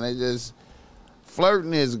saying? They just,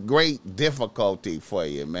 flirting is great difficulty for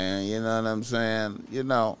you, man. You know what I'm saying? You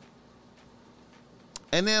know.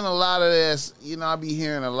 And then a lot of this, you know, I be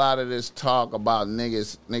hearing a lot of this talk about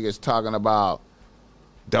niggas talking about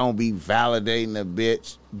don't be validating a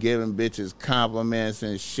bitch, giving bitches compliments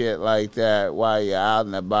and shit like that while you're out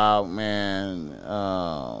and about, man.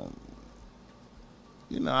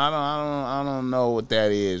 You know, I don't know what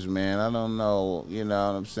that is, man. I don't know, you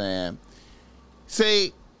know what I'm saying?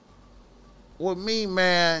 See, with me,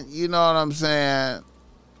 man, you know what I'm saying?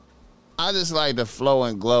 I just like to flow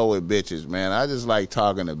and glow with bitches, man. I just like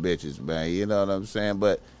talking to bitches, man. You know what I'm saying?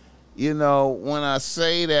 But, you know, when I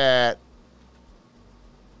say that,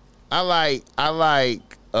 I like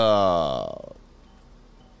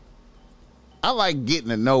getting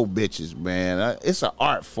to know bitches, man. It's an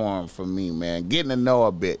art form for me, man. Getting to know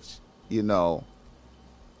a bitch, you know.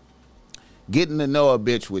 Getting to know a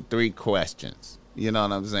bitch with 3 questions. You know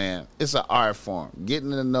what I'm saying? It's an art form.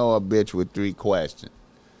 Getting to know a bitch with 3 questions.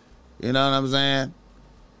 You know what I'm saying?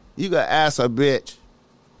 You can ask a bitch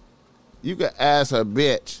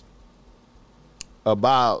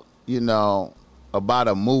about, you know, about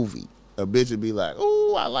a movie. A bitch would be like,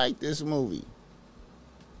 ooh, I like this movie.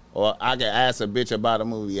 Or I can ask a bitch about a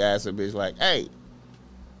movie. Ask a bitch like, hey,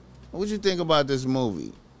 what you think about this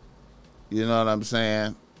movie? You know what I'm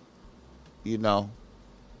saying? You know.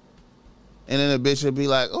 And then a bitch would be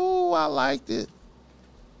like, ooh, I liked it.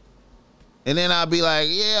 And then I'll be like,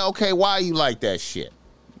 yeah, okay, why you like that shit?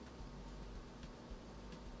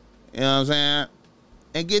 You know what I'm saying?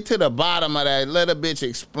 And get to the bottom of that. Let a bitch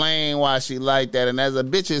explain why she like that. And as a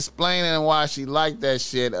bitch explaining why she like that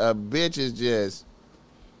shit, a bitch is just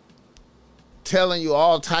telling you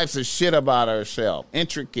all types of shit about herself.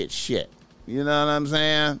 Intricate shit. You know what I'm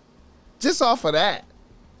saying? Just off of that.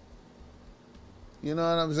 You know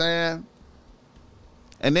what I'm saying?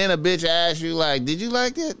 And then a bitch asks you like, did you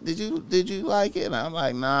like it? Did you like it? And I'm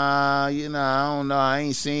like, nah, I don't know. I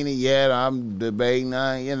ain't seen it yet. I'm debating.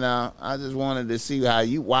 I just wanted to see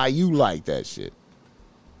why you like that shit.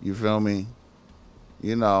 You feel me? A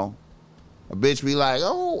bitch be like,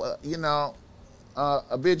 oh,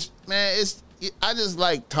 a bitch, man, I just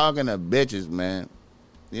like talking to bitches, man.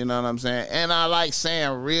 You know what I'm saying? And I like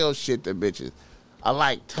saying real shit to bitches. I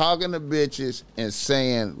like talking to bitches and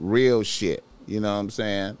saying real shit. You know what I'm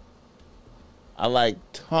saying? I like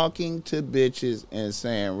talking to bitches and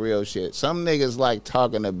saying real shit. Some niggas like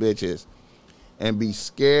talking to bitches and be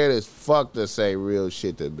scared as fuck to say real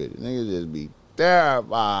shit to bitches. Niggas just be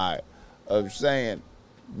terrified of saying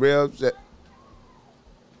real shit.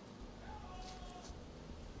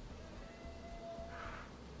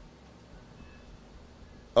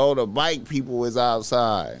 Oh, the bike people is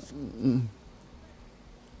outside.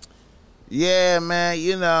 Yeah, man,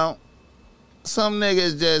 some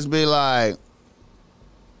niggas just be like,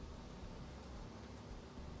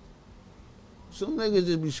 some niggas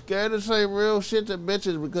just be scared to say real shit to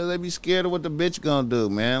bitches because they be scared of what the bitch gonna do,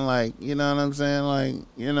 man. Like, you know what I'm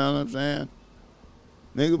saying?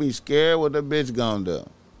 Nigga be scared what the bitch gonna do.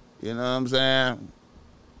 You know what I'm saying?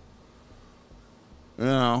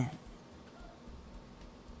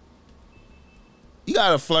 You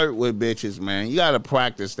gotta flirt with bitches, man. You gotta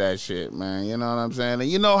practice that shit, man. You know what I'm saying? And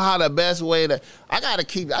you know how the best way to I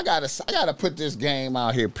gotta put this game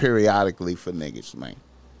out here periodically for niggas, man.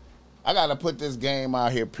 I gotta put this game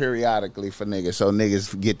out here periodically for niggas so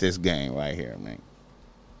niggas get this game right here, man.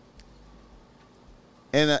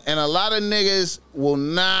 And a lot of niggas will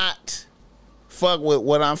not fuck with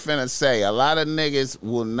what I'm finna say. A lot of niggas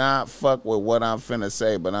will not fuck with what I'm finna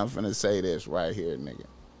say, but I'm finna say this right here, nigga.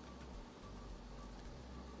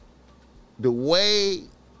 The way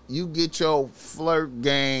you get your flirt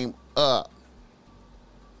game up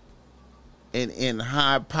and in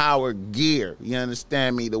high power gear, you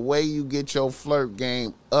understand me? The way you get your flirt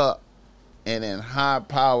game up and in high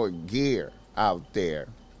power gear out there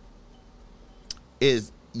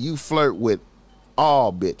is you flirt with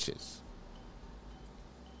all bitches.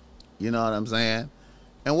 You know what I'm saying?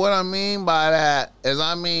 And what I mean by that is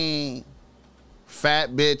fat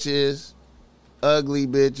bitches, ugly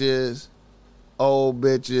bitches, old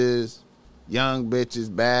bitches, young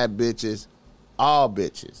bitches, bad bitches, all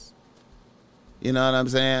bitches. You know what I'm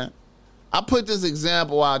saying? I put this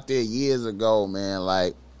example out there years ago, man.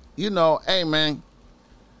 Like, hey, man,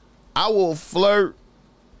 I will flirt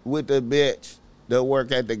with the bitch that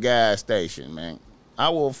work at the gas station, man. I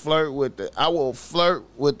will flirt with the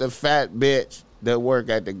fat bitch that work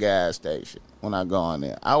at the gas station when I go in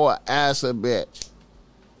there. I will ask a bitch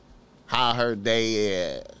how her day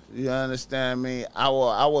is. You understand me? I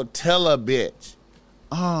will tell a bitch,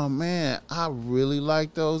 oh man, I really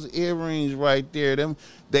like those earrings right there.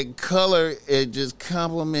 That color, it just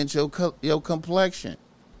complements your complexion.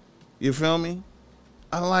 You feel me?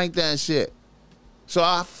 I like that shit. So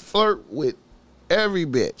I flirt with every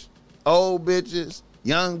bitch. Old bitches,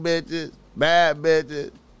 young bitches, bad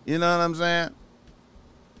bitches. You know what I'm saying?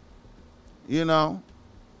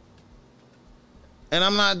 And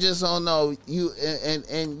I'm not just on no and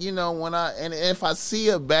if I see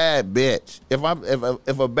a bad bitch, if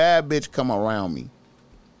a bad bitch come around me,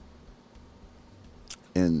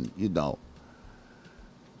 and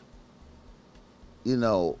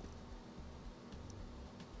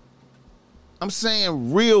I'm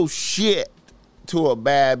saying real shit to a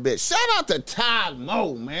bad bitch. Shout out to Todd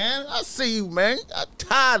Moe, man. I see you, man.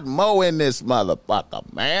 Todd Moe in this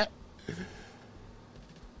motherfucker, man.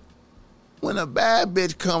 When a bad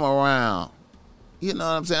bitch come around, you know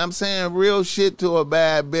what I'm saying? I'm saying real shit to a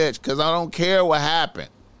bad bitch because I don't care what happened.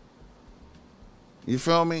 You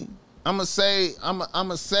feel me? I'ma say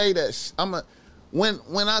that.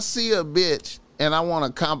 When I see a bitch and I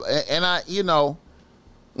want to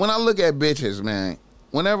when I look at bitches, man,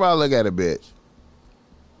 whenever I look at a bitch,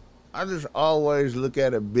 I just always look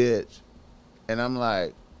at a bitch and I'm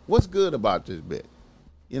like, what's good about this bitch?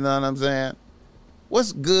 You know what I'm saying?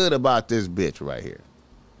 What's good about this bitch right here?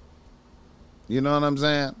 You know what I'm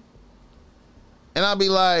saying? And I'll be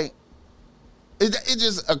like, it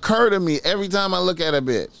just occurred to me every time I look at a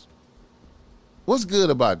bitch. What's good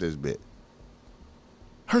about this bitch?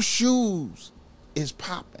 Her shoes is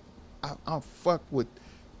popping. I fuck with,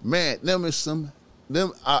 man,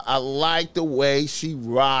 I like the way she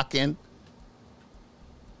rocking.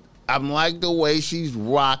 I'm like the way she's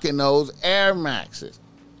rocking those Air Maxes.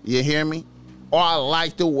 You hear me? Or I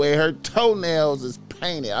like the way her toenails is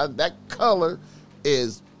painted. That color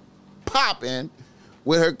is popping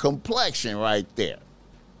with her complexion right there.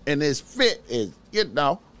 And this fit is,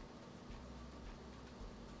 a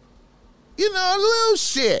little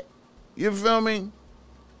shit. You feel me?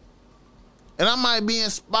 And I might be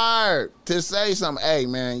inspired to say something. Hey,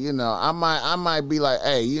 man, I might be like,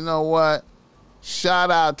 hey, you know what?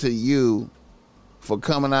 Shout out to you for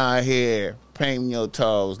coming out here painting your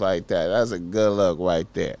toes like that. That's a good look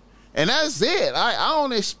right there. And that's it. I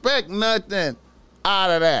don't expect nothing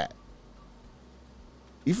out of that.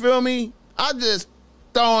 You feel me? I just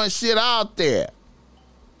throwing shit out there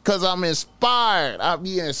because I'm inspired. I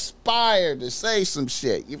be inspired to say some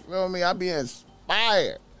shit. You feel me? I be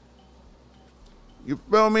inspired. You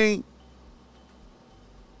feel me?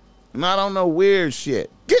 And I don't know weird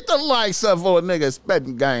shit. Get the likes up for a nigga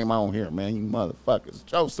spitting game on here, man. You motherfuckers.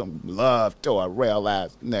 Show some love to a real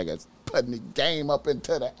ass niggas putting the game up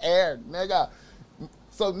into the air, nigga.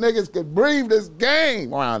 So niggas can breathe this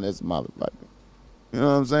game around this motherfucker. You know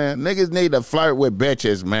what I'm saying? Niggas need to flirt with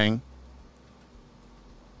bitches, man.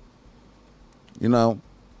 You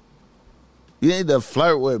need to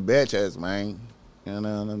flirt with bitches, man. You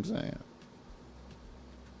know what I'm saying?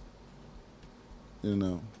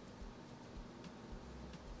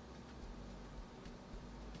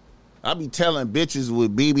 I be telling bitches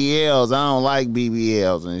with BBLs, I don't like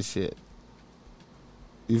BBLs and shit.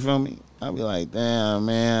 You feel me? I be like, damn,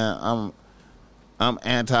 man, I'm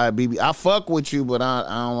anti-BBL. I fuck with you, but I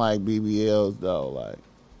don't like BBLs, though. Like,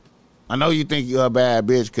 I know you think you're a bad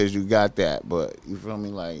bitch because you got that, but you feel me?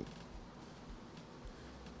 Like,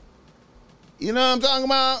 you know what I'm talking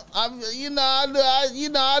about? I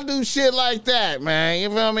do shit like that, man. You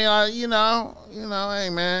feel me? Hey,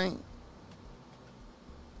 man.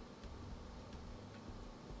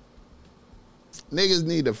 Niggas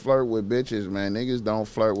need to flirt with bitches, man. Niggas don't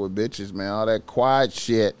flirt with bitches, man. All that quiet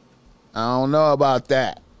shit, I don't know about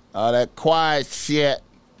that. All that quiet shit,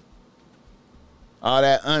 all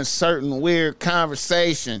that uncertain, weird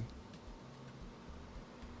conversation.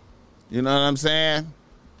 You know what I'm saying?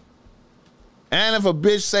 And if a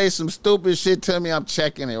bitch say some stupid shit to me, I'm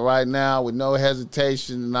checking it right now with no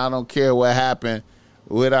hesitation, and I don't care what happened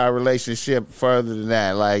with our relationship further than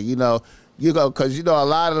that. Like, because a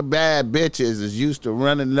lot of the bad bitches is used to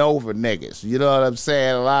running over niggas. You know what I'm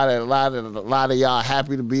saying? A lot of y'all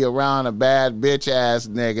happy to be around a bad bitch ass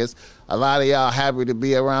niggas. A lot of y'all happy to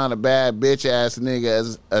be around a bad bitch ass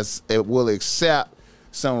nigga as it will accept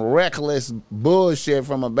some reckless bullshit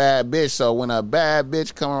from a bad bitch. So when a bad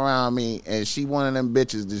bitch come around me and she one of them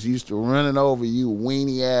bitches that's used to running over you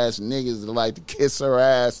weenie ass niggas that like to kiss her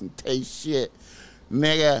ass and taste shit,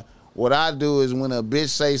 nigga, what I do is when a bitch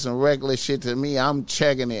say some reckless shit to me, I'm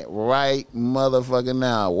checking it right motherfucking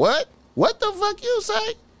now. What? What the fuck you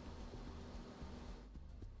say?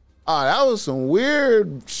 Oh, that was some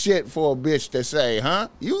weird shit for a bitch to say, huh?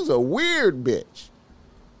 You was a weird bitch.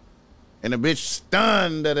 And the bitch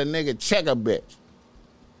stunned that a nigga check a bitch.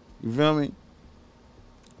 You feel me?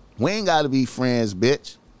 We ain't got to be friends,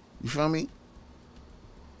 bitch. You feel me?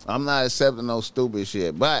 I'm not accepting no stupid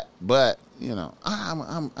shit, but I'm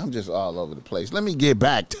just all over the place. Let me get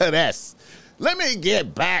back to this. Let me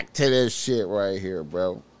get back to this shit right here,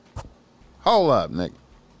 bro. Hold up, nigga.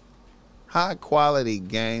 High quality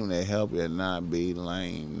game to help you not be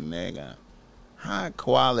lame, nigga. High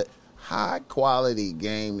quality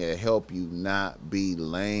game to help you not be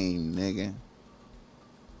lame, nigga.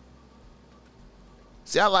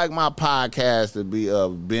 See, I like my podcast to be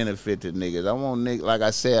of benefit to niggas. I want niggas, like I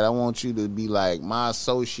said, I want you to be like, my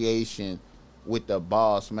association with the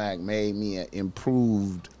Boss Mac made me an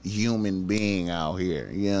improved human being out here.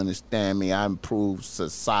 You understand me? I improved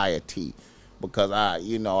society because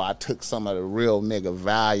I took some of the real nigga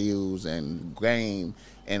values and game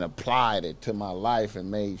and applied it to my life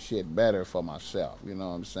and made shit better for myself. You know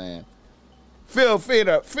what I'm saying? Feel free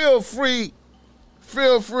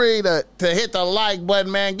to hit the like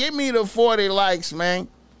button, man. Give me the 40 likes, man.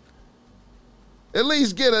 At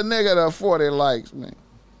least get a nigga the 40 likes, man.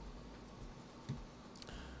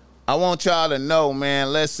 I want y'all to know,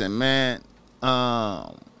 man, listen, man.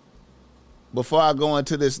 Before I go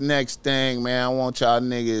into this next thing, man, I want y'all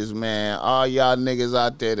niggas, man, all y'all niggas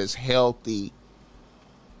out there that's healthy,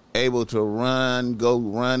 able to run, go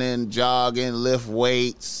running, jogging, lift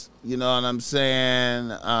weights, you know what I'm saying?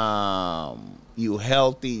 You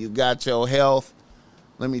healthy, you got your health.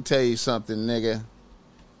 Let me tell you something, nigga.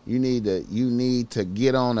 You need to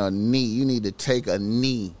get on a knee. You need to take a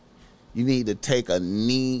knee. You need to take a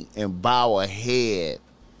knee and bow a head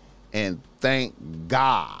and thank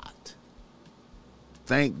God.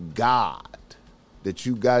 Thank God that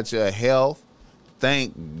you got your health.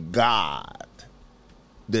 Thank God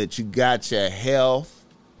that you got your health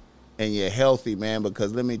and you're healthy, man,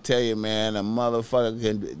 because let me tell you, man, a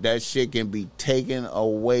motherfucker that shit can be taken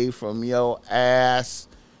away from your ass.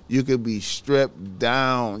 You could be stripped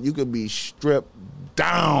down. You could be stripped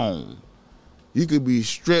down. You could be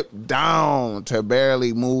stripped down to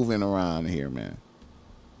barely moving around here, man.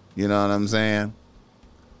 You know what I'm saying?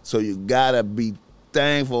 So you gotta be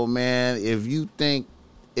thankful, man. If you think,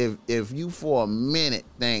 if you for a minute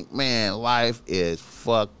think, man, life is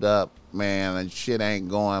fucked up, man, and shit ain't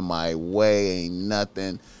going my way, ain't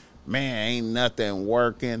nothing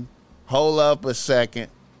working. Hold up a second,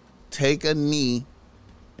 take a knee,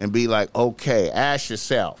 and be like, okay, ask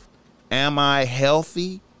yourself, am I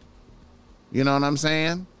healthy? You know what I'm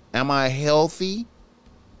saying? Am I healthy?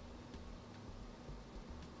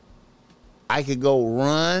 I could go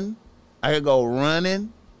run. I could go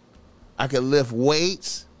running. I could lift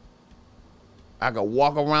weights. I could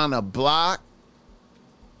walk around the block.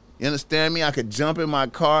 You understand me? I could jump in my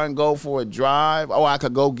car and go for a drive. Or I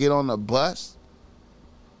could go get on the bus.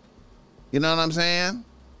 You know what I'm saying?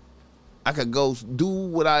 I could go do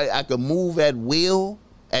what I could move at will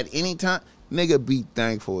at any time. Nigga, be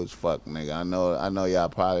thankful as fuck, nigga. I know y'all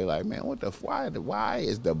probably like, man, what the, why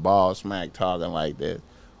is the ball smack talking like this?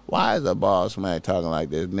 Why is the ball smack talking like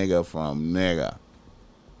this? Nigga from nigga.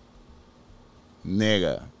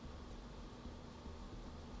 Nigga.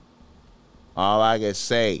 All I can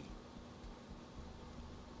say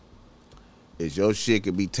is your shit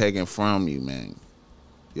could be taken from you, man.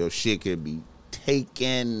 Your shit could be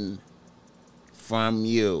taken from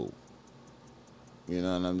you. You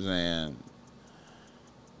know what I'm saying?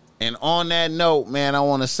 And on that note, man, I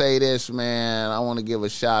want to say this, man. I want to give a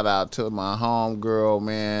shout out to my homegirl,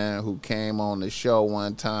 man, who came on the show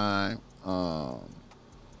one time.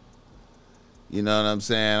 You know what I'm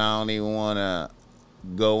saying? I don't even want to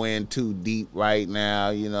go in too deep right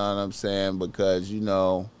now, you know what I'm saying? Because, you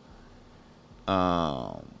know,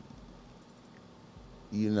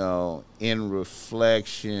 in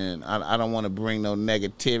reflection, I don't want to bring no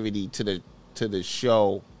negativity to the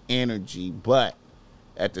show energy, but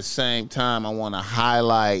at the same time, I want to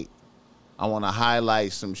highlight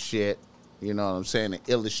some shit, you know what I'm saying, to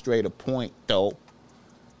illustrate a point, though.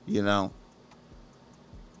 You know,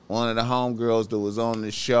 one of the homegirls that was on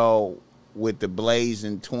the show with the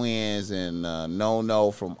Blazing Twins and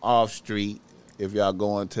No from Off Street, if y'all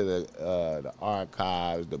go into the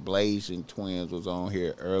archives, the Blazing Twins was on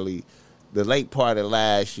here the late part of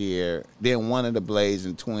last year. Then one of the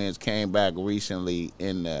Blazing Twins came back recently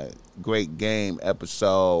in the Great Game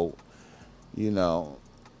episode, you know,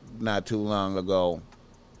 not too long ago.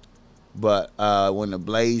 But when the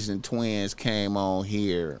Blazing Twins came on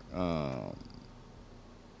here,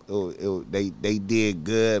 they did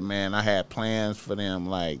good, man. I had plans for them,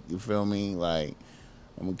 like, you feel me? Like,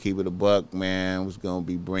 I'm going to keep it a buck, man. Was going to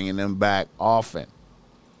be bringing them back often.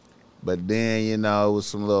 But then, you know, it was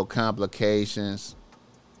some little complications.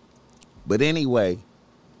 But anyway,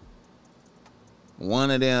 one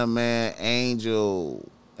of them, man, Angel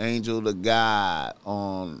the God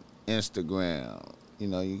on Instagram. You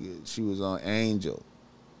know, she was on Angel.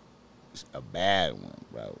 A bad one,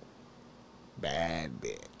 bro. Bad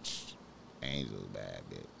bitch. Angel's bad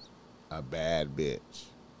bitch. A bad bitch.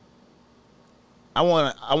 I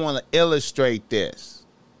wanna illustrate this.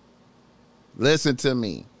 Listen to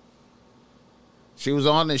me. She was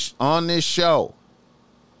on this show.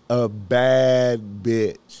 A bad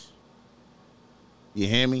bitch. You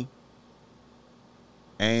hear me?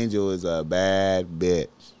 Angel is a bad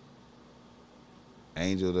bitch.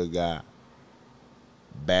 Angel the guy.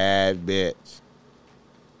 Bad bitch.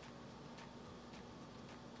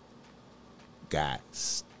 Got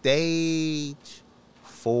stage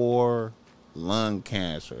 4 lung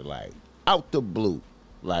cancer. Like, out the blue.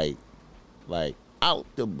 Like out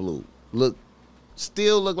the blue.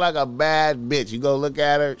 Still look like a bad bitch. You go look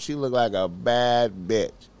at her, she look like a bad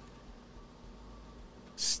bitch.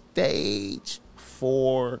 Stage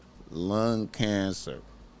 4 lung cancer.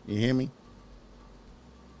 You hear me?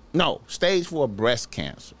 No, stage 4 breast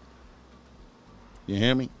cancer. You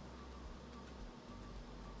hear me?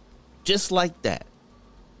 Just like that.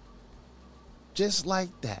 Just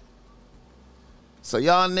like that. So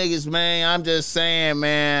y'all niggas, man, I'm just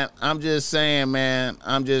saying,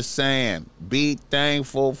 be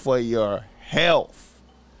thankful for your health.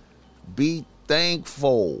 Be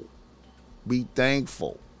thankful. Be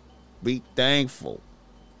thankful. Be thankful.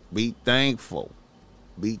 Be thankful.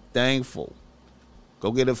 Be thankful.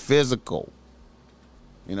 Go get a physical.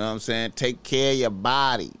 You know what I'm saying? Take care of your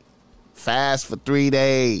body. Fast for 3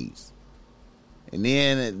 days. And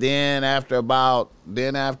then after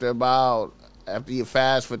you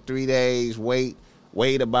fast for 3 days, wait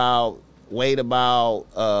wait about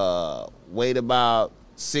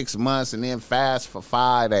 6 months and then fast for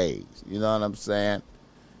 5 days. You know what I'm saying?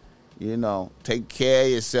 You know, take care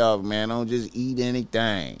of yourself, man. Don't just eat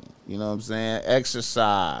anything. You know what I'm saying?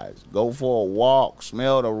 Exercise. Go for a walk.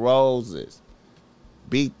 Smell the roses.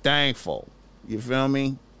 Be thankful. You feel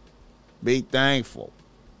me? Be thankful.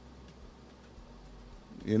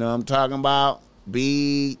 You know what I'm talking about?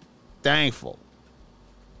 Be thankful.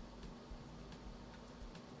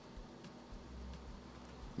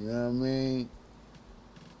 You know what I mean?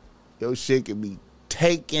 Your shit can be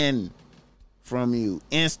taken from you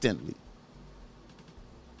instantly.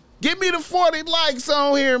 Give me the 40 likes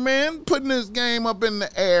on here, man. Putting this game up in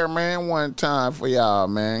the air, man, one time for y'all,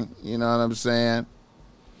 man. You know what I'm saying?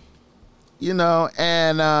 You know,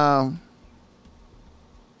 and I'm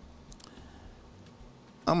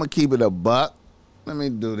going to keep it a buck. Let me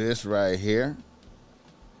do this right here.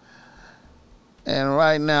 And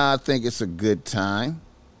right now, I think it's a good time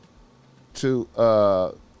to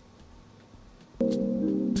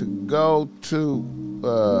go to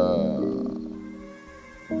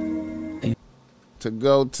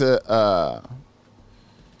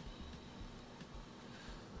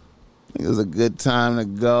it was a good time to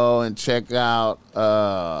go and check out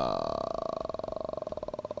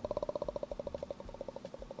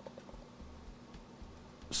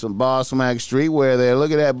some Boss Mac streetwear there.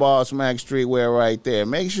 Look at that Boss Mac streetwear right there.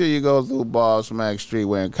 Make sure you go through Boss Mac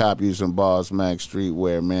streetwear and cop you some Boss Mac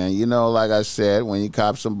streetwear, man. You know, like I said, when you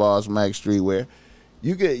cop some Boss Mac streetwear,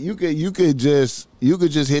 you could just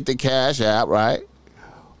hit the Cash App, right?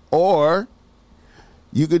 Or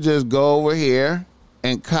you could just go over here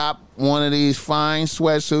and cop one of these fine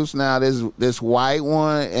sweatsuits. Now, this white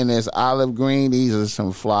one and this olive green, these are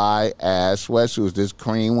some fly ass sweatsuits. This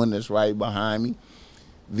cream one that's right behind me.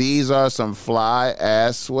 These are some fly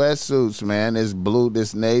ass sweatsuits, man. This blue,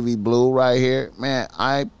 this navy blue right here, man.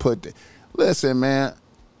 Listen, man.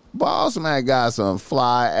 Boss man got some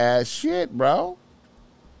fly ass shit, bro.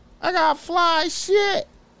 I got fly shit.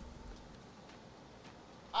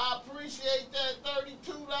 I appreciate that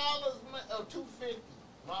 $32, man. Oh, $2.50.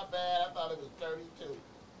 My bad. I thought it was $32.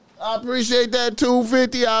 I appreciate that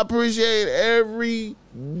 $2.50. I appreciate every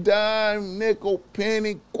dime, nickel,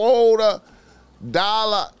 penny, quarter,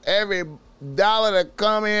 dollar, every dollar that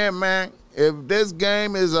come in, man. If this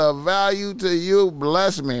game is of value to you,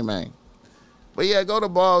 bless me, man. But yeah, go to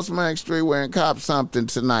Boss Mac Streetwear and cop something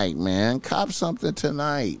tonight, man. Cop something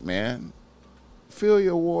tonight, man. Fill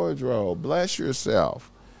your wardrobe. Bless yourself.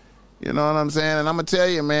 You know what I'm saying? And I'm gonna tell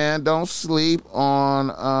you, man, don't sleep on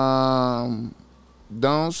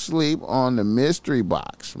the mystery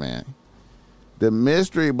box, man. The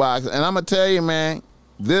mystery box, and I'm gonna tell you, man,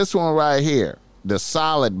 this one right here. The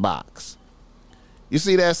solid box. You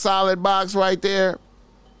see that solid box right there?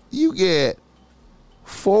 You get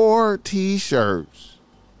 4 t-shirts,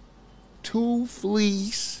 2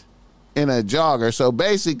 fleece, and a jogger. So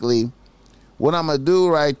basically, what I'm going to do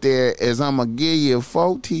right there is I'm going to give you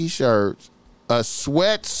 4 t-shirts, a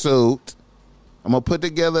sweatsuit. I'm going to put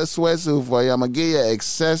together a sweatsuit for you. I'm going to give you an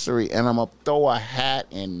accessory, and I'm going to throw a hat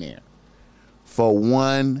in there for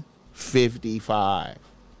 $155.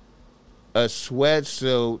 A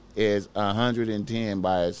sweatsuit is $110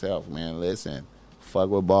 by itself, man. Listen, fuck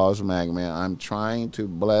with Boss Mac, man. I'm trying to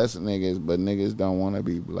bless niggas, but niggas don't want to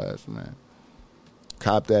be blessed, man.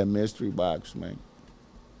 Cop that mystery box, man.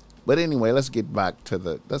 But anyway, let's get back to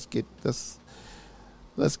the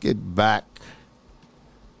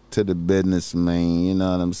business, man. You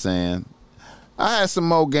know what I'm saying? I had some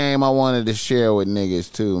more game I wanted to share with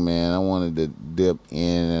niggas too, man. I wanted to dip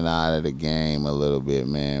in and out of the game a little bit,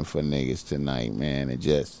 man, for niggas tonight, man, and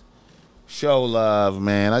just show love,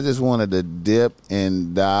 man. I just wanted to dip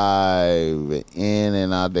and dive in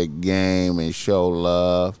and out the game and show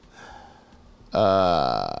love.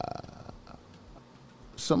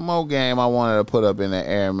 Some more game I wanted to put up in the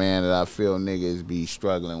air, man, that I feel niggas be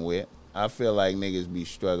struggling with. I feel like niggas be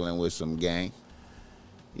struggling with some game.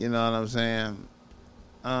 You know what I'm saying?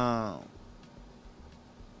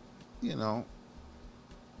 You know,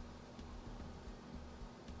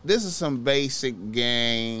 this is some basic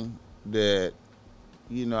game that,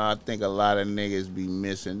 you know, I think a lot of niggas be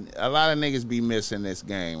missing. A lot of niggas be missing this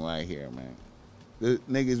game right here, man.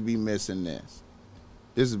 Niggas be missing this.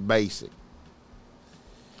 This is basic.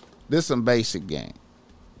 This is some basic game.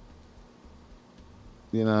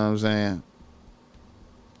 You know what I'm saying?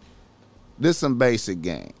 This is some basic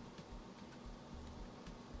game.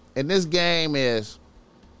 And this game is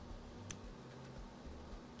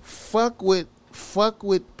fuck with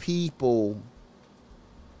people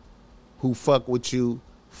who fuck with you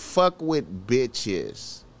fuck with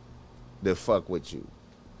bitches that fuck with you.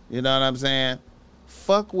 You know what I'm saying?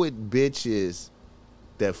 Fuck with bitches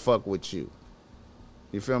that fuck with you.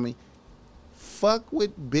 You feel me? Fuck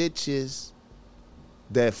with bitches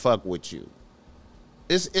that fuck with you.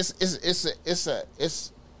 It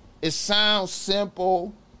sounds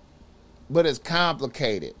simple, but it's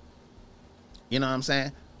complicated. You know what I'm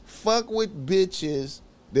saying? Fuck with bitches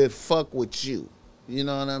that fuck with you. You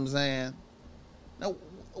know what I'm saying? Now,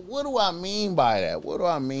 what do I mean by that? What do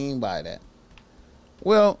I mean by that?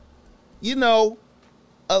 Well, you know,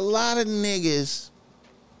 a lot of niggas,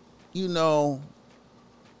 you know,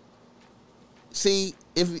 see,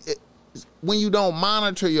 when you don't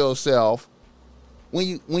monitor yourself,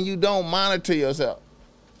 when you don't monitor yourself,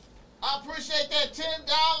 I appreciate that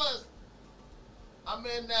 $10. I'm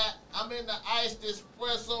in the iced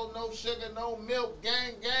espresso, no sugar, no milk,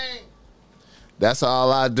 gang. That's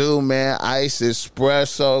all I do, man. Iced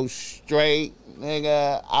espresso, straight,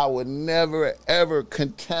 nigga. I would never, ever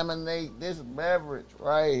contaminate this beverage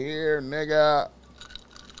right here, nigga.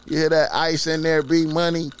 You hear that ice in there, B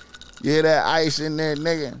Money? You hear that ice in there,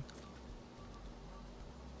 nigga?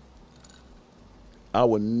 I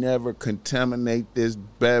would never contaminate this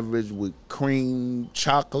beverage with cream,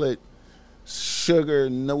 chocolate, sugar,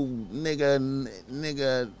 no, nigga.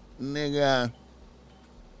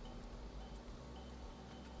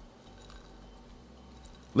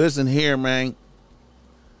 Listen here, man.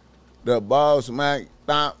 The boss, man,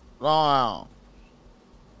 stop long.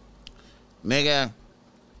 Nigga,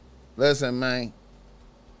 listen, man.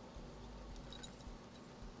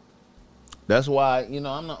 That's why, you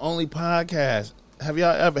know, I'm the only podcast. Have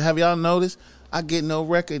y'all noticed? I get no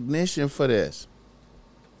recognition for this.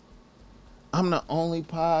 I'm the only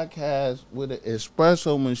podcast with an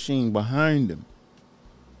espresso machine behind him.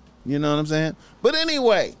 You know what I'm saying? But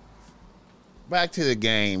anyway, back to the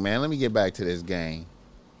game, man. Let me get back to this game.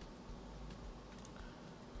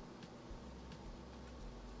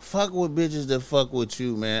 Fuck with bitches that fuck with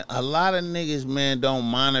you, man. A lot of niggas, man, don't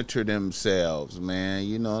monitor themselves, man.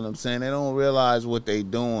 You know what I'm saying? They don't realize what they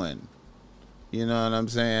doing. You know what I'm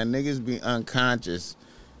saying? Niggas be unconscious.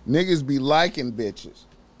 Niggas be liking bitches.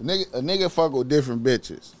 A nigga fuck with different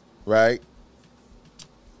bitches, right?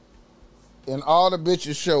 And all the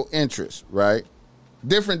bitches show interest, right?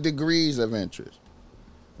 Different degrees of interest,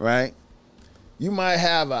 right? You might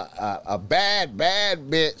have a bad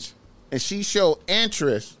bitch and she show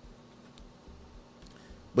interest,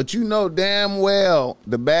 but you know damn well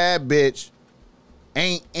the bad bitch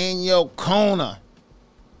ain't in your corner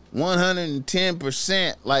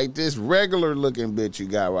 110% like this regular looking bitch you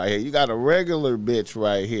got right here. You got a regular bitch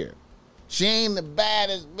right here. She ain't the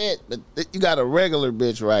baddest bitch, but you got a regular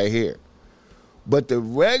bitch right here. But the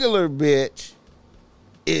regular bitch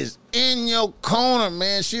is in your corner,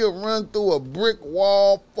 man. She'll run through a brick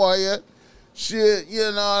wall for you. Shit, you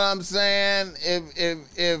know what I'm saying?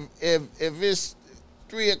 If it's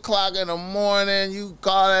 3:00 in the morning, you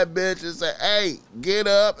call that bitch and say, "Hey, get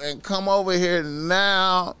up and come over here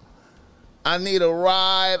now. I need a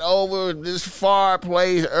ride over this far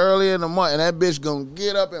place early in the morning." And that bitch gonna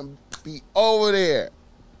get up and be over there.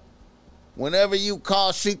 Whenever you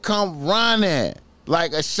call, she come running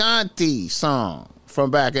like a Shanti song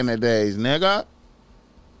from back in the days, nigga.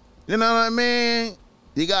 You know what I mean?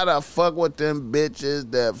 You gotta fuck with them bitches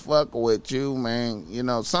that fuck with you, man. You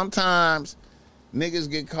know, sometimes niggas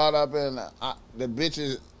get caught up in the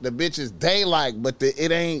bitches they like, but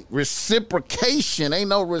it ain't reciprocation. Ain't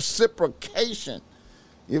no reciprocation.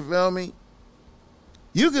 You feel me?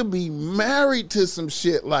 You could be married to some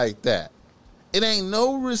shit like that. It ain't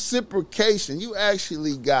no reciprocation. You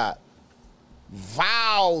actually got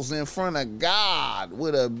vows in front of God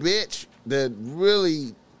with a bitch that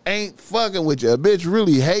really ain't fucking with you. A bitch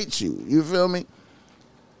really hates you. You feel me?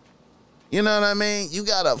 You know what I mean? You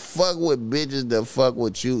gotta fuck with bitches that fuck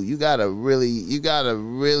with you. You gotta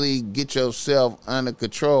really get yourself under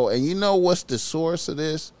control. And you know what's the source of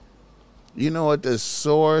this? You know what the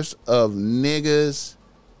source of niggas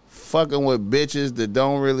fucking with bitches that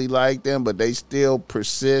don't really like them, but they still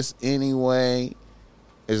persist anyway,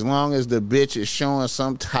 as long as the bitch is showing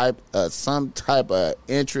some type of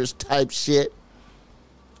interest type shit?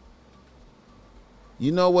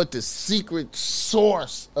 You know what the secret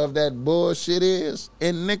source of that bullshit is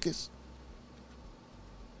in niggas?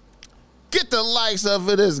 Get the likes up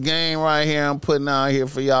for this game right here I'm putting out here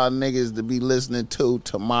for y'all niggas to be listening to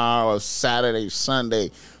tomorrow, Saturday, Sunday,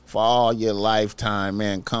 for all your lifetime,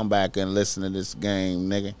 man. Come back and listen to this game,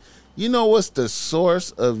 nigga. You know what's the source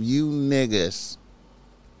of you niggas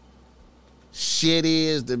shit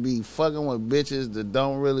is to be fucking with bitches that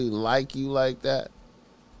don't really like you like that?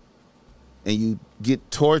 and you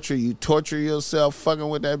torture yourself fucking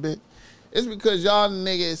with that bitch, it's because y'all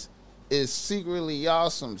niggas is secretly y'all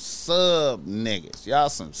some sub niggas. Y'all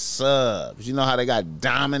some subs. You know how they got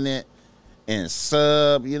dominant and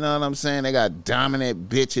sub, you know what I'm saying? They got dominant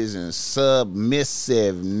bitches and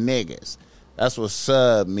submissive niggas. That's what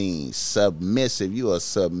sub means. Submissive. You a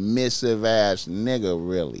submissive ass nigga,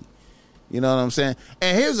 really. You know what I'm saying?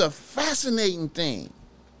 And here's a fascinating thing.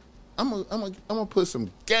 I'm gonna put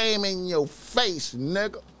some game in your face,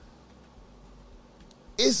 nigga.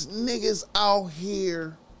 It's niggas out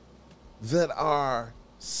here that are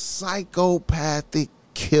psychopathic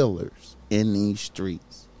killers in these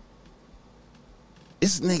streets.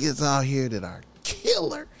 It's niggas out here that are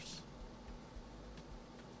killers.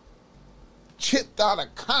 Chipped out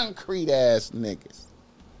of concrete ass niggas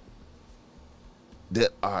that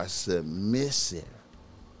are submissive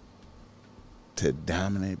to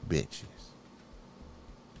dominant bitches.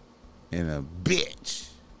 And a bitch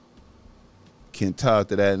can talk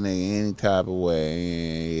to that nigga any type of way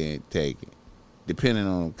and he ain't take it. Depending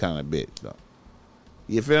on the kind of bitch, though.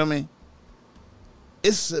 You feel me?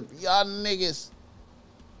 Y'all niggas.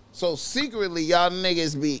 So secretly, y'all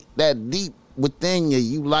niggas be that deep within you.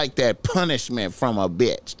 You like that punishment from a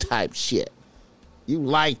bitch type shit. You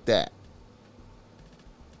like that.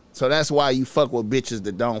 So that's why you fuck with bitches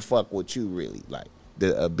that don't fuck with you really. Like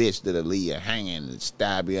a bitch that'll leave you hanging and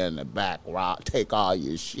stab you in the back, take all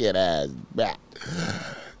your shit ass back.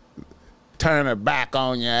 Turn her back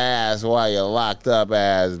on your ass while you're locked up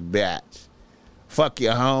ass bitch. Fuck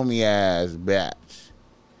your homie ass bitch.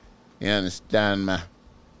 You understand me?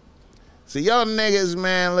 So y'all niggas,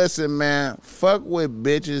 man, listen, man, fuck with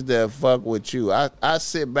bitches that fuck with you. I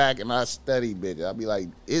sit back and I study bitches. I'll be like,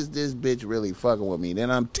 is this bitch really fucking with me? Then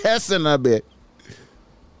I'm testing a bitch.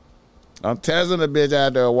 I'm testing a bitch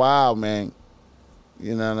after a while, man.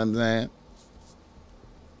 You know what I'm saying?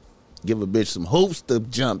 Give a bitch some hoops to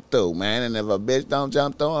jump through, man. And if a bitch don't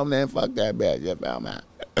jump through them, then fuck that bitch. You feel me?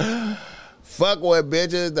 Fuck with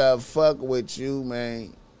bitches that fuck with you,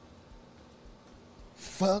 man.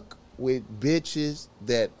 Fuck with bitches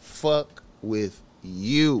that fuck with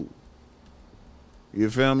you. You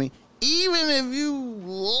feel me? Even if you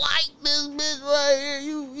like this bitch right here,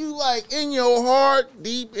 you like in your heart,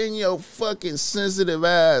 deep in your fucking sensitive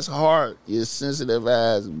ass heart, your sensitive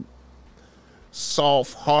ass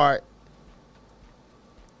soft heart,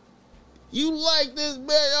 you like this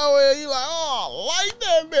bitch over here, you like, oh, I like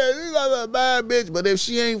that bitch, you like a bad bitch, but if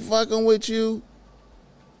she ain't fucking with you,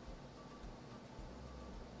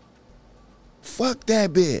 fuck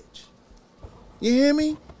that bitch. You hear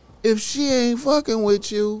me? If she ain't fucking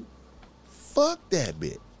with you, fuck that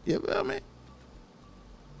bitch. You feel me?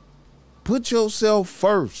 Put yourself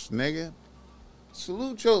first, nigga.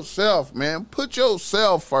 Salute yourself, man. Put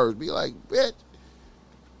yourself first. Be like, bitch.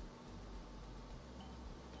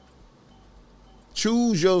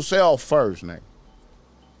 Choose yourself first, nigga.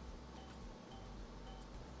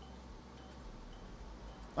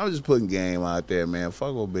 I'm just putting game out there, man.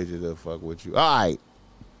 Fuck with bitches that fuck with you. All right.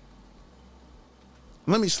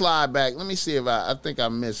 Let me slide back. Let me see if I think I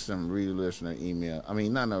missed some reader listener email. I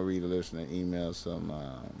mean, not no reader listener email. Some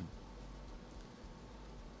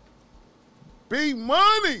big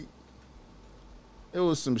money. It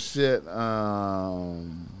was some shit.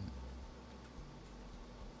 Oh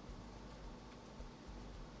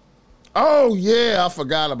yeah, I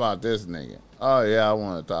forgot about this nigga. Oh yeah, I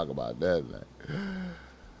want to talk about that nigga.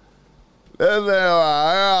 That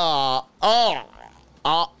nigga.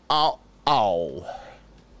 Oh.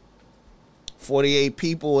 48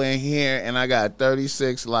 people in here and I got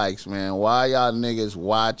 36 likes, man. Why y'all niggas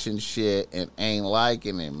watching shit and ain't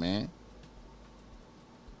liking it, man?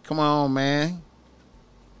 Come on, man.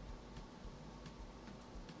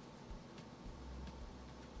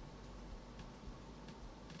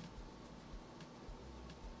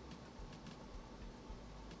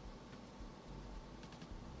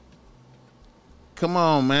 Come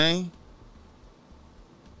on, man.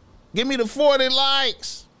 Give me the 40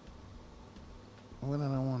 likes. What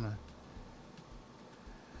did I want to?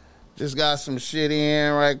 Just got some shit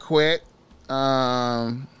in right quick.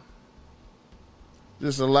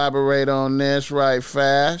 Just elaborate on this right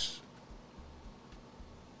fast.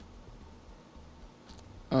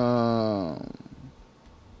 Let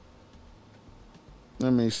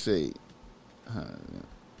me see.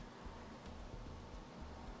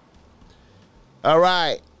 All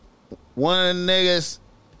right. One of the niggas,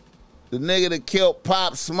 the nigga that killed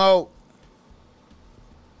Pop Smoke,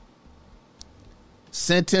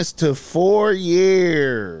 sentenced to 4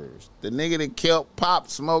 years. The nigga that killed Pop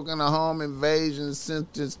Smoke in a home invasion,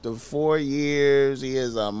 sentenced to 4 years. He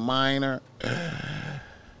is a minor.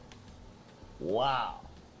 Wow.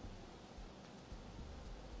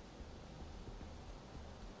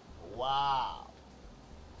 Wow.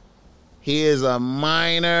 He is a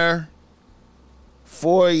minor.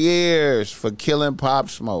 4 years for killing Pop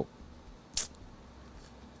Smoke.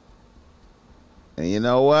 And you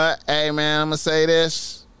know what? Hey, man, I'm going to say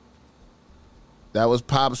this. That was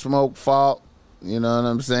Pop Smoke's fault. You know what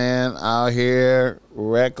I'm saying? Out here,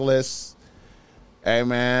 reckless. Hey,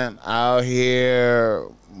 man, out here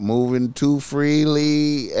moving too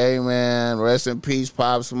freely. Hey, man, rest in peace,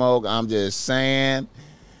 Pop Smoke. I'm just saying.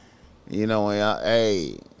 You know,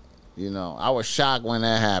 I was shocked when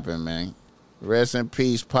that happened, man. Rest in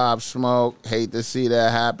peace, Pop Smoke. Hate to see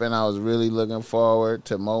that happen. I was really looking forward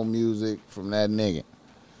to more music from that nigga.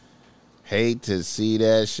 Hate to see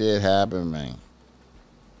that shit happen, man.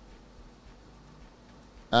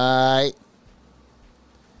 Alright.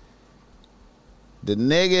 The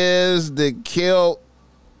niggas that killed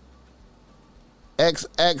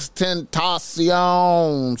XX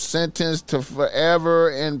Tentacion sentenced to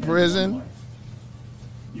forever in prison.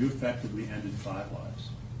 You effectively ended 5 lives,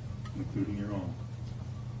 including your own.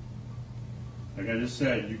 Like I just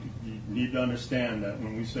said, you need to understand that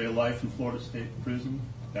when we say life in Florida State Prison,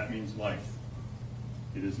 that means life.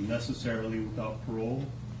 It is necessarily without parole.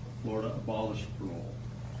 Florida abolished parole.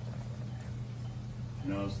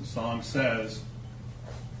 You know, as the song says,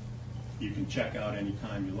 you can check out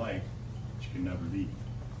anytime you like, but you can never leave.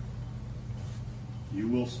 You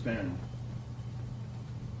will spend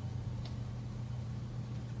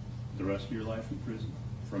the rest of your life in prison.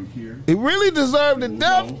 From here, he really deserved the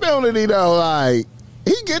death penalty, though. Like,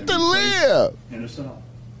 he get to live in a cell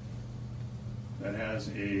that has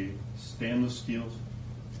a stainless steel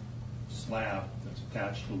slab that's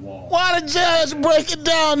attached to the wall. Why the judge break it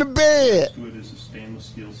down the bed? Next to it is a stainless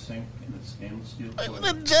steel sink and a stainless steel toilet.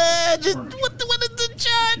 The judge, what is the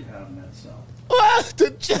judge? You have in that cell. What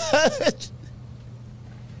the judge?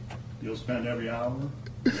 You'll spend every hour,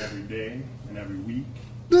 and every day, and every week,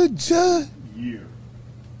 the judge, year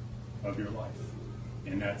of your life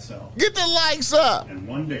in that cell. Get the lights up. And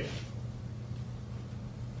one day,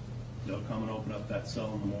 they'll come and open up that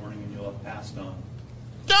cell in the morning and you'll have passed on.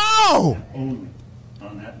 No! And only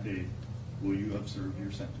on that day will you have served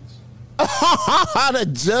your sentence. The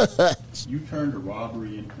judge. You turned a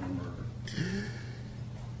robbery into a murder.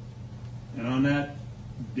 And on that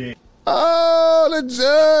day... Oh, the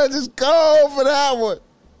judge is cold for that one.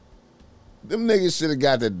 Them niggas should have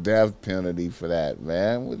got the death penalty for that,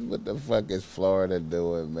 man. What the fuck is Florida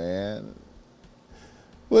doing, man?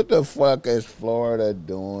 What the fuck is Florida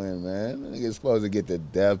doing, man? Niggas supposed to get the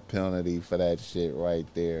death penalty for that shit right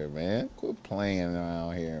there, man. Quit playing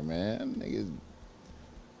around here, man. Niggas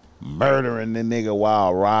murdering the nigga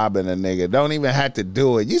while robbing a nigga. Don't even have to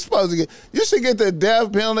do it. You should get the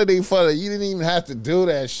death penalty for the, you didn't even have to do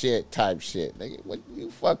that shit type shit. Nigga, what, you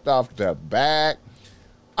fucked off the back.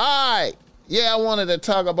 All right. Yeah, I wanted to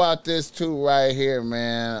talk about this too right here,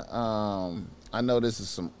 man. I know this is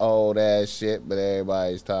some old ass shit, but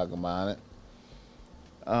everybody's talking about it.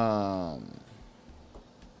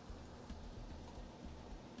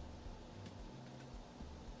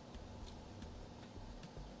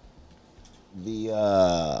 The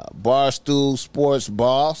Barstool Sports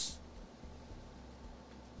boss.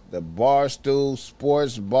 The Barstool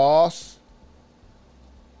Sports boss.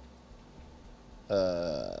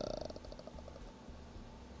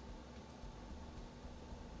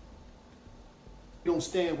 We don't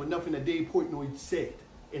stand with nothing that Dave Portnoy said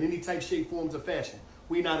in any type, shape, forms, or fashion.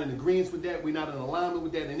 We're not in agreement with that. We're not in alignment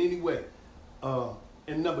with that in any way.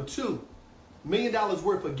 And number 2, $1 million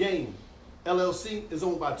worth of game, LLC, is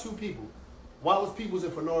owned by 2 people, Wallace Peoples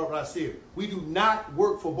and Fernard Brassier. We do not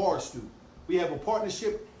work for Barstool. We have a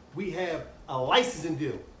partnership. We have a licensing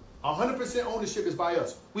deal. 100% ownership is by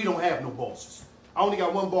us. We don't have no bosses. I only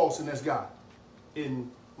got one boss, and that's God.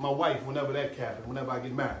 And my wife, whenever that happens, whenever I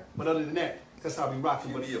get married. But other than that, that's how we rock.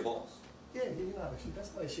 You be your boss. Yeah, you know,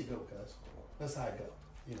 that's how it should go, cuz. That's how it go.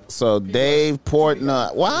 You know. So Dave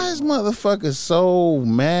Portnoy, why is motherfuckers so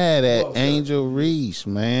mad at Angel Reese,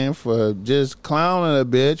 man, for just clowning a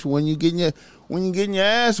bitch when When you getting your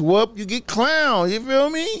ass whooped, you get clown. You feel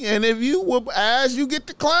me? And if you whoop ass, you get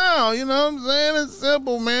the clown. You know what I'm saying? It's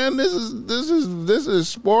simple, man. This is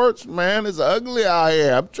sports, man. It's ugly out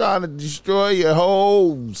here. I'm trying to destroy your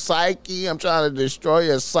whole psyche. I'm trying to destroy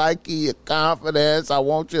your psyche, your confidence. I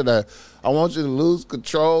want you to lose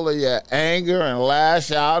control of your anger and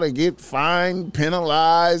lash out and get fined,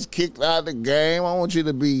 penalized, kicked out of the game. I want you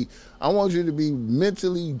to be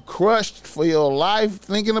mentally crushed for your life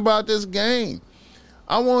thinking about this game.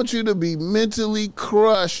 I want you to be mentally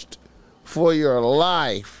crushed for your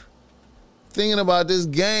life thinking about this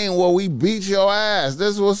game where we beat your ass.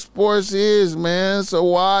 This is what sports is, man. So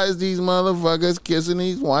why is these motherfuckers kissing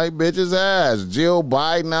these white bitches' ass? Jill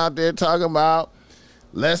Biden out there talking about,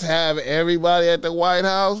 let's have everybody at the White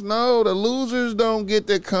House. No, the losers don't get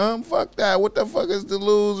to come. Fuck that. What the fuck is the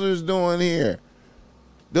losers doing here?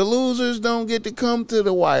 The losers don't get to come to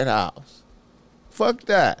the White House. Fuck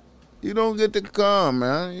that. You don't get to come,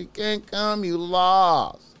 man. You can't come. You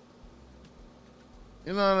lost.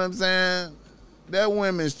 You know what I'm saying? That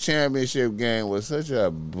women's championship game was such a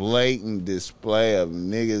blatant display of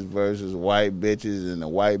niggas versus white bitches, and the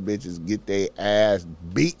white bitches get their ass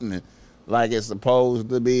beaten like it's supposed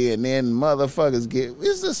to be, and then motherfuckers get,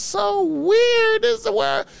 this is so weird. This is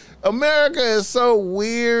where America is so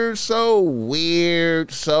weird, so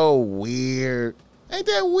weird, so weird. Ain't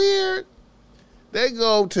that weird? They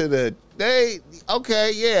go to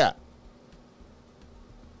okay, yeah.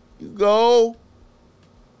 You go,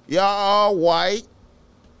 y'all all white,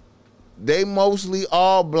 they mostly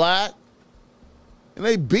all black, and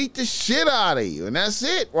they beat the shit out of you. And that's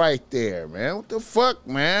it right there, man. What the fuck,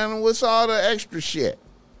 man? What's all the extra shit?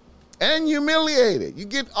 And humiliated. You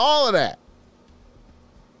get all of that.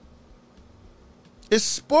 It's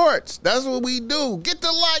sports. That's what we do. Get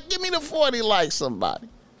the like. Give me the 40 likes, somebody.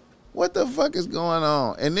 What the fuck is going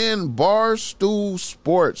on? And then Barstool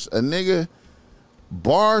Sports. A nigga.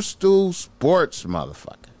 Barstool Sports,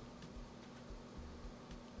 motherfucker.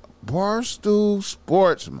 Barstool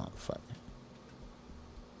Sports, motherfucker.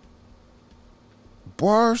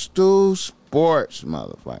 Barstool Sports,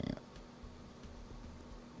 motherfucker.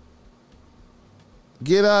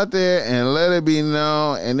 Get out there and let it be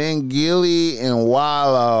known. And then Gilly and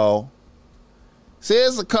Wallow. See,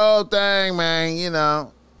 it's a cold thing, man, you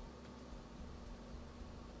know.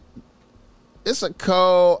 It's a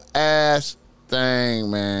cold ass thing,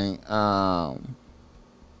 man.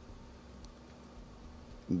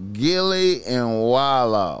 Gilly and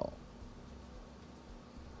Wallow.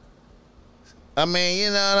 I mean, you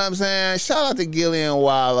know what I'm saying? Shout out to Gilly and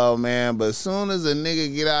Wallow, man. But as soon as a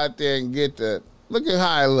nigga get out there and get the, look at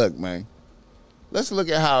how it look, man. Let's look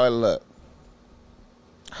at how it look.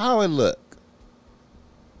 How it look.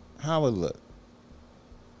 How it look.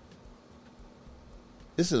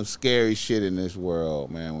 There's some scary shit in this world,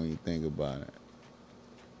 man, when you think about it.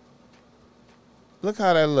 Look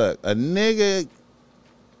how that look. A nigga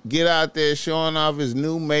get out there showing off his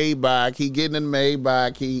new Maybach. He getting in the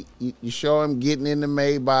Maybach. You show him getting in the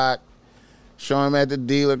Maybach. Show him at the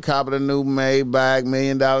dealer copping a new Maybach. $1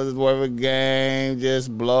 million worth of game.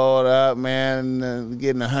 Just blow it up, man.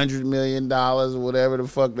 Getting $100 million or whatever the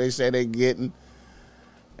fuck they say they getting.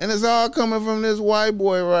 And it's all coming from this white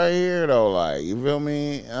boy right here, though. Like, you feel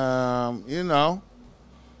me? You know.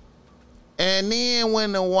 And then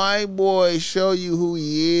when the white boy show you who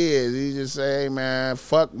he is, he just say, hey, man,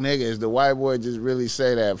 fuck niggas. The white boy just really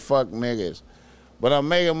say that, fuck niggas. But I'm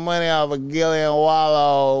making money off of Gilly and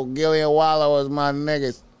Wallow. Gilly and Wallow is my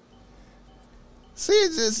niggas. See,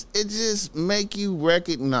 it just make you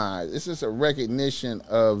recognize. It's just a recognition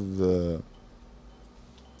of the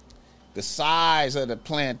size of the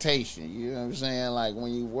plantation. You know what I'm saying? Like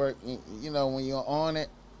when you work, you know, when you're on it,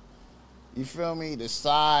 you feel me? The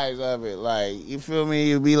size of it, like, you feel me?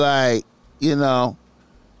 You'd be like, you know,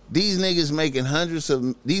 these niggas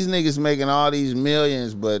making all these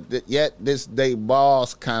millions, but yet they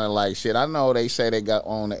boss kind of like shit. I know they say they got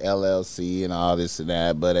on the LLC and all this and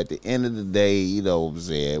that, but at the end of the day, you know what I'm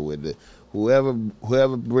saying, with the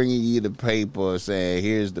whoever bringing you the paper saying,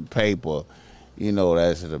 here's the paper, you know,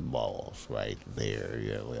 that's the boss right there.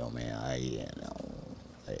 Yeah, well, man, I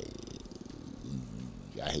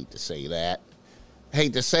hate to say that.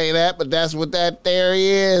 But that's what that there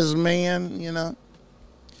is, man, you know.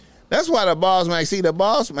 That's why the Boss Mac, see, the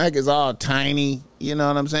Boss Mac is all tiny, you know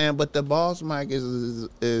what I'm saying? But the Boss Mac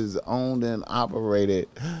is owned and operated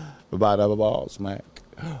by the Boss Mac.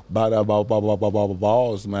 By the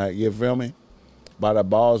Boss Mac, you feel me? By the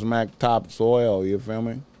Boss Mac topsoil, you feel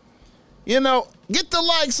me? You know, get the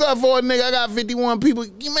likes up for a nigga. I got 51 people.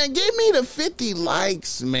 Man, give me the 50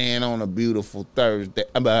 likes, man, on a beautiful Thursday.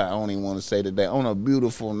 I don't even want to say today. On a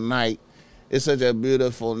beautiful night. It's such a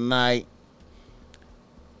beautiful night.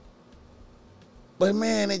 But,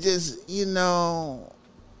 man, it just, you know,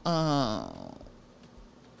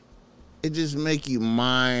 it just make you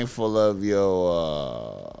mindful of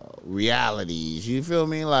your realities. You feel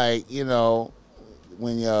me? Like, you know,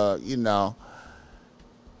 when you're, you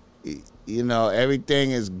know,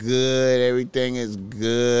 everything is good. Everything is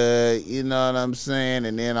good. You know what I'm saying?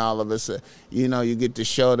 And then all of a sudden, you know, you get to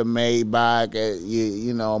show the Maybach,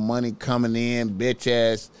 you know, money coming in, bitch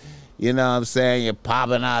ass. You know what I'm saying? You're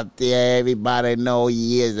popping out there. Everybody know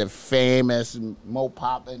you is a famous, more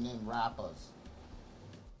popping than rappers.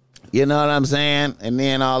 You know what I'm saying? And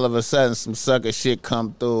then all of a sudden, some sucker shit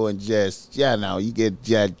come through and just, you know, you get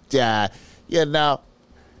just, you know.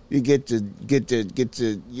 You get to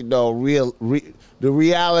you know the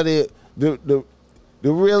reality the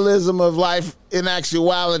realism of life in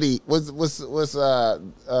actuality. What's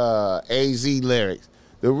AZ lyrics?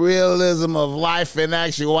 The realism of life in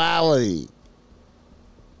actuality.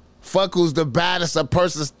 Fuck who's the baddest. A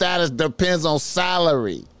person's status depends on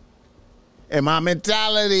salary. And my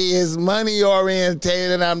mentality is money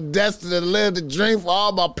orientated, and I'm destined to live the dream for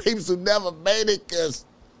all my peeps who never made it, cause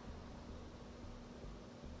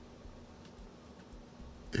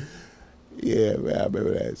yeah, man, I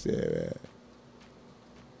remember that shit, man.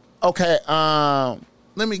 Okay,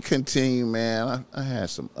 let me continue, man. I had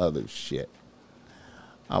some other shit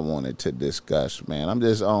I wanted to discuss, man. I'm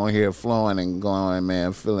just on here flowing and going,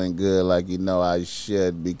 man, feeling good like you know I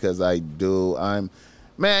should, because I do.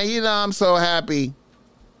 Man, you know, I'm so happy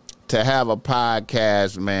to have a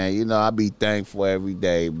podcast, man. You know, I be thankful every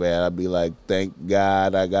day, man. I be like, thank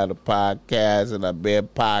God I got a podcast, and I been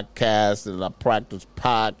podcasting, and I practice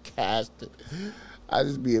podcasting. I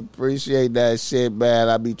just be appreciate that shit, man.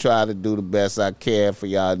 I be trying to do the best I can for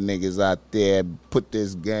y'all niggas out there. Put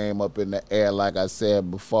this game up in the air, like I said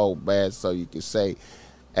before, man, so you can say,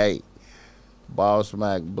 hey, Boss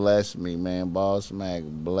Mac bless me, man. Boss Mac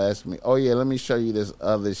bless me. Oh, yeah, let me show you this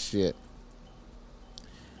other shit.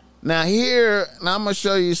 Now I'm going to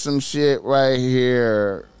show you some shit right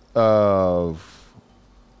here of,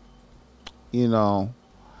 you know,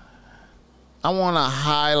 I want to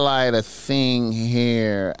highlight a thing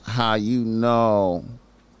here, how you know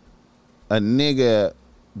a nigga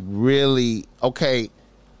really, okay,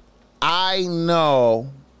 I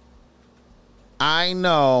know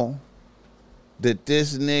that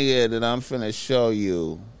this nigga that I'm finna show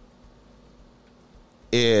you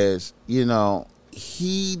is, you know,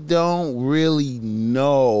 he don't really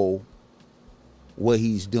know what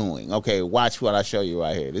he's doing. Okay, watch what I show you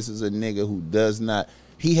right here. This is a nigga who does not,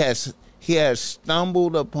 he has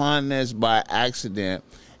stumbled upon this by accident,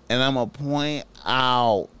 and I'm going to point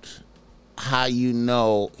out how you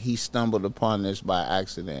know he stumbled upon this by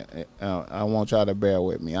accident. I want y'all to bear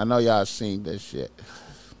with me. I know y'all seen this shit.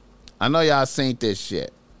 I know you seen this.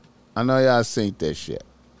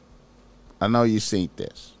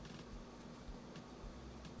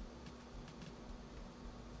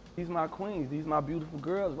 These my queens. These my beautiful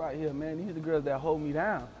girls right here, man. These are the girls that hold me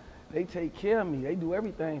down. They take care of me. They do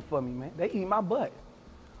everything for me, man. They eat my butt.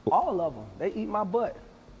 All of them. They eat my butt.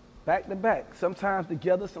 Back to back. Sometimes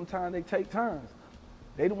together, sometimes they take turns.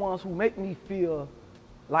 They the ones who make me feel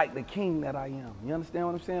like the king that I am. You understand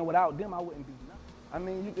what I'm saying? Without them, I wouldn't be nothing. I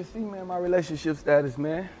mean, you can see, man, my relationship status,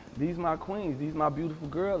 man. These my queens. These my beautiful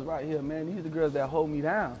girls right here, man. These are the girls that hold me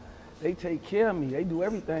down. They take care of me. They do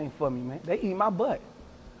everything for me, man. They eat my butt.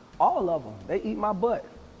 All of them. They eat my butt.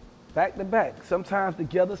 Back to back. Sometimes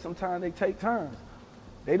together, sometimes they take turns.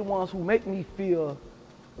 They the ones who make me feel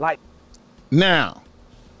like. Now,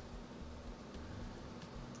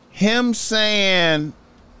 him saying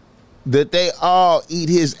that they all eat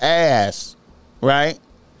his ass, right?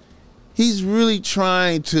 He's really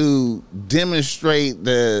trying to demonstrate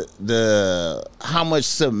the how much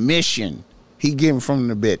submission he getting from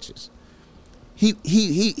the bitches. He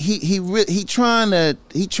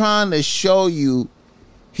trying to show you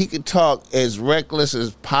he could talk as reckless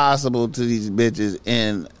as possible to these bitches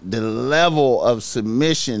and the level of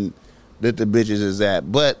submission that the bitches is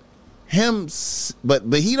at. But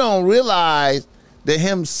he don't realize that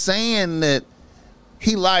him saying that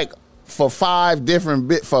he like for five different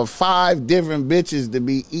bitches to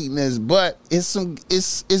be eating his butt it's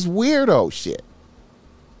weirdo shit.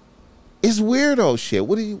 It's weirdo shit.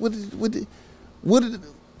 What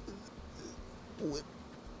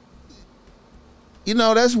you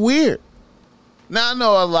know, that's weird. Now, I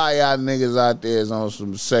know a lot of y'all niggas out there is on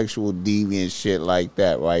some sexual deviant shit like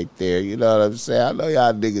that right there. You know what I'm saying? I know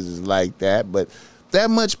y'all niggas is like that, but that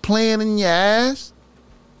much playing in your ass?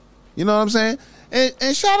 You know what I'm saying?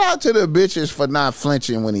 And shout out to the bitches for not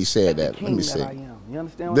flinching when he said that. Let me see. You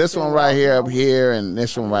understand what This I'm one saying? right here up here and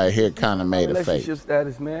this one right here kind of made a face. Relationship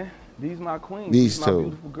status, man. These my queens. These my two.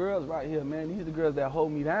 beautiful girls right here, man. These are the girls that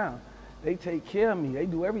hold me down. They take care of me. They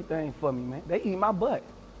do everything for me, man. They eat my butt.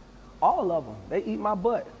 All of them. They eat my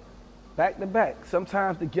butt. Back to back.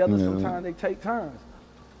 Sometimes together, sometimes they take turns.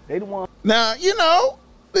 They the one. Now, you know,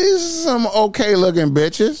 these are some okay looking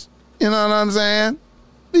bitches. You know what I'm saying?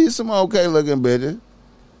 These are some okay looking bitches.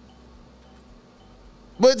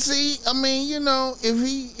 But see, I mean, you know,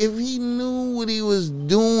 if he knew what he was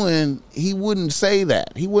doing, he wouldn't say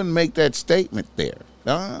that. He wouldn't make that statement there.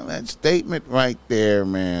 That statement right there,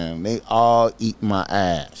 man. They all eat my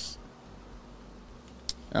ass.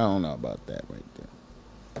 I don't know about that right there.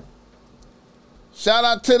 Shout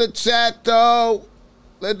out to the chat, though.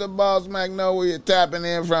 Let the boss Mac know where you're tapping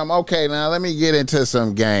in from. Okay, now let me get into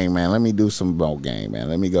some game, man. Let me do some more game, man.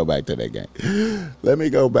 Let me go back to that game. Let me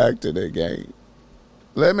go back to the game.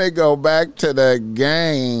 Let me go back to the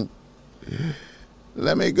game.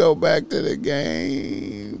 Let me go back to the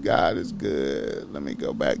game. God is good. Let me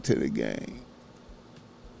go back to the game.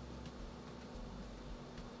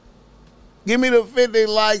 Give me the 50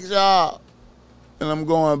 likes, y'all. And I'm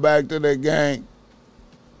going back to the game.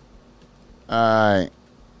 All right.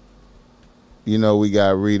 You know, we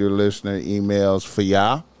got reader, listener emails for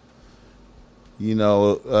y'all. You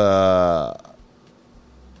know,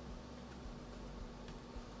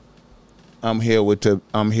 I'm here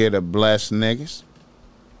to bless niggas.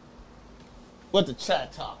 What the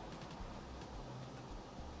chat talk?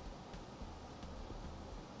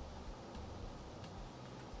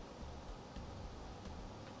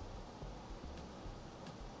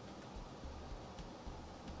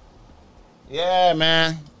 Yeah,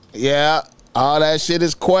 man. Yeah. All that shit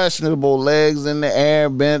is questionable. Legs in the air,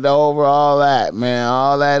 bent over, all that, man.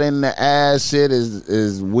 All that in the ass shit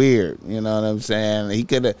is weird. You know what I'm saying?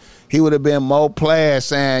 He would have been more player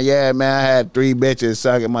saying, yeah, man, I had 3 bitches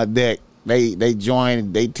sucking my dick. They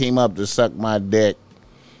joined, they team up to suck my dick.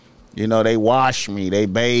 You know, they wash me, they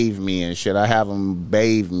bathe me and shit. I have them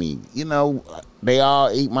bathe me. You know, they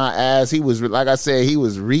all eat my ass. He was, like I said, he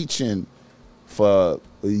was reaching for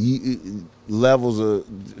levels of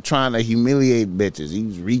trying to humiliate bitches. He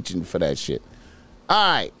was reaching for that shit.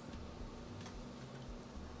 All right.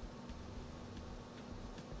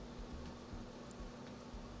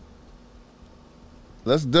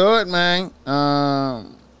 Let's do it, man.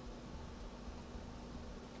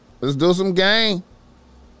 Let's do some game.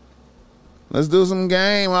 Let's do some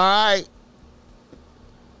game. All right.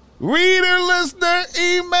 Reader, listener,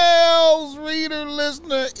 emails. Reader,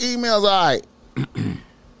 listener, emails. All right.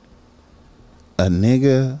 A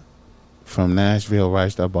nigga from Nashville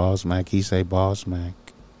writes to Boss Mac. He say, Boss Mac,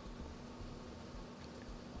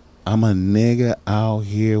 I'm a nigga out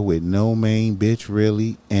here with no main bitch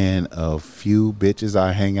really, and a few bitches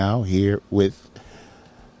I hang out here with,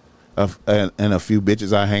 and a few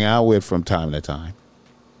bitches I hang out with from time to time.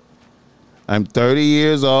 I'm 30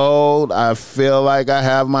 years old. I feel like I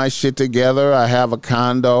have my shit together. I have a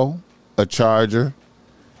condo, a charger,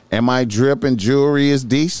 and my drip and jewelry is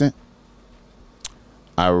decent.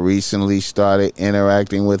 I recently started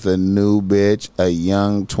interacting with a new bitch, a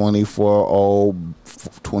young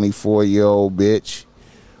 24-year-old bitch.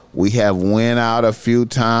 We have went out a few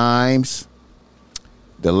times.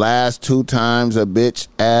 The last 2 times a bitch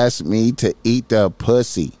asked me to eat the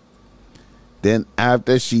pussy. Then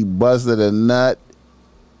after she busted a nut,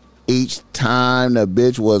 each time the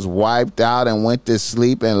bitch was wiped out and went to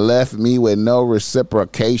sleep and left me with no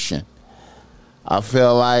reciprocation. I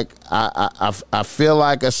feel like I feel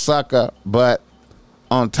like a sucker, but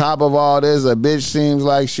on top of all this, a bitch seems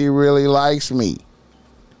like she really likes me.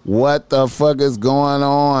 What the fuck is going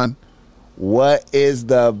on? What is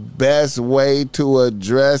the best way to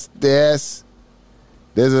address this?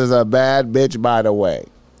 This is a bad bitch, by the way.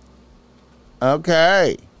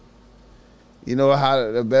 Okay. You know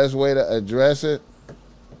how the best way to address it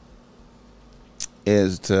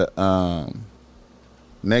is to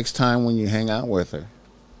next time when you hang out with her,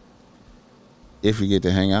 if you get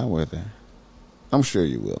to hang out with her, I'm sure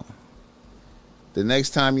you will. The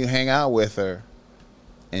next time you hang out with her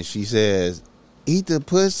and she says, eat the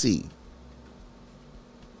pussy,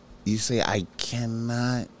 you say, I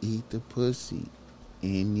cannot eat the pussy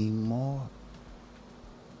anymore.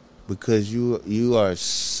 Because you are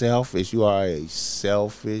selfish. You are a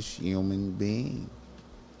selfish human being.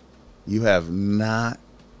 You have not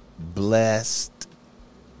blessed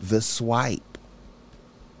the swipe.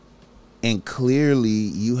 And clearly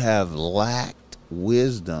you have lacked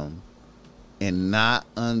wisdom and not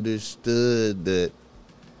understood that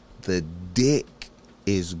the dick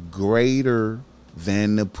is greater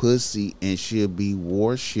than the pussy and should be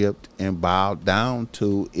worshipped and bowed down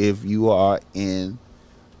to if you are in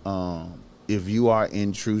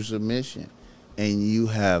true submission. And you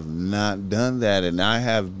have not done that. And I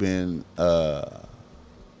have been a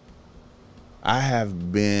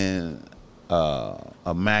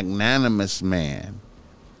magnanimous man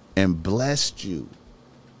and blessed you.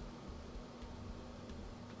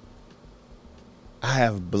 I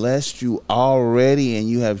have blessed you already, and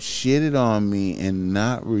you have shitted on me and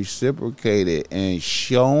not reciprocated and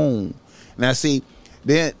shown. Now, see,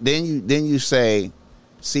 then you say,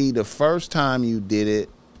 see, the first time you did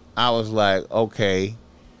it, I was like, okay,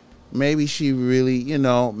 maybe she really,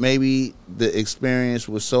 maybe the experience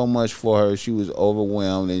was so much for her, she was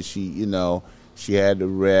overwhelmed, and she had to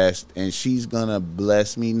rest, and she's gonna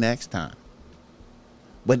bless me next time.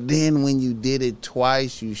 But then when you did it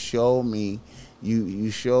twice, you showed me. You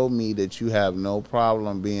showed me that you have no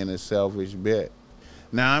problem being a selfish bitch.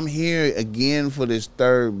 Now I'm here again for this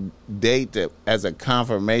third date as a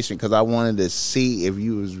confirmation, because I wanted to see if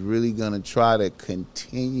you was really gonna try to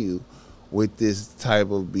continue with this type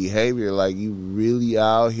of behavior. Like, you really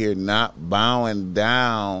out here not bowing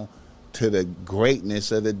down to the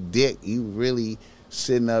greatness of the dick. You really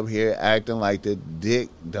sitting up here acting like the dick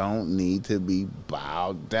don't need to be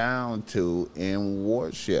bowed down to in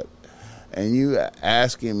worship. And you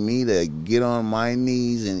asking me to get on my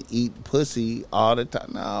knees and eat pussy all the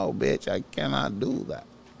time. No, bitch, I cannot do that.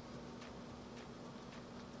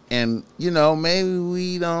 And, maybe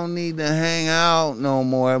we don't need to hang out no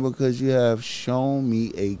more because you have shown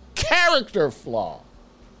me a character flaw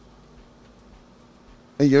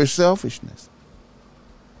in your selfishness.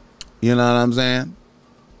 You know what I'm saying?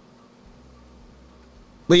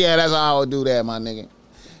 But yeah, that's how I would do that, my nigga.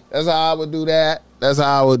 That's how I would do that. That's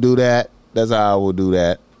how I would do that. That's how I will do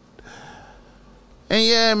that. And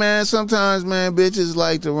yeah, man, sometimes, man, bitches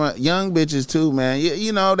like to run. Young bitches, too, man.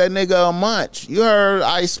 You know, that nigga a munch. You heard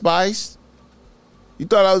Ice Spice? You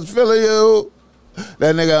thought I was feeling you?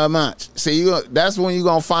 That nigga a munch. See, that's when you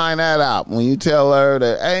gonna find that out. When you tell her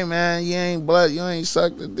that, hey, man, you ain't blood, you ain't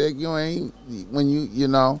sucked the dick, you ain't, when you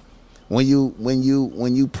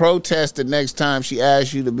protest the next time she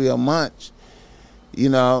asks you to be a munch, she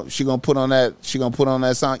gonna put on that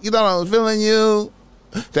song. You thought I was feeling you?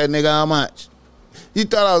 That nigga how much? You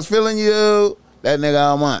thought I was feeling you? That nigga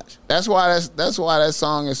how much? That's why that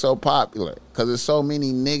song is so popular. Cause there's so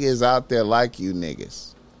many niggas out there like you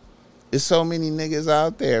niggas. There's so many niggas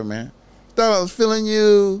out there, man. You thought I was feeling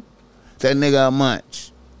you? That nigga how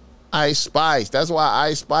much? Ice Spice. That's why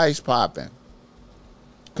Ice Spice popping.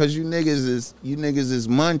 Cause you niggas is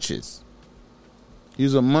munches.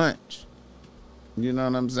 You's a munch. You know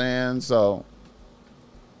what I'm saying? So,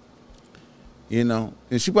 and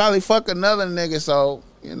she probably fuck another nigga, so,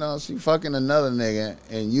 she fucking another nigga,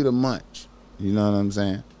 and you the munch. You know what I'm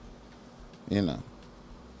saying?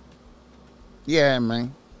 Yeah,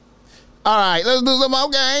 man. All right, let's do some more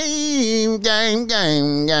game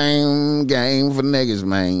for niggas,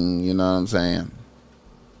 man. You know what I'm saying?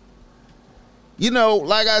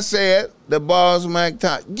 Like I said, the Balls Mac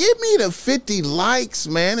Talk. Give me the 50 likes,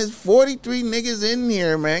 man. There's 43 niggas in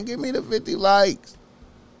here, man. Give me the 50 likes.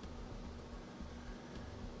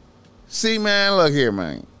 See, man, look here,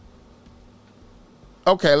 man.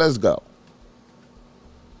 Okay, let's go.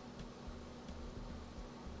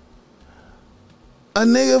 A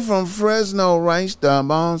nigga from Fresno writes the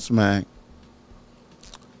Balls Mac.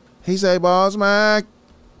 He say, Balls Mac,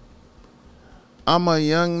 I'm a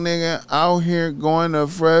young nigga out here going to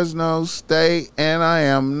Fresno State, and I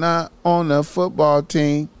am not on the football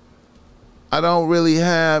team. I don't really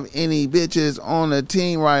have any bitches on the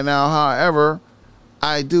team right now. However,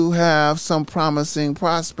 I do have some promising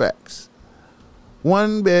prospects.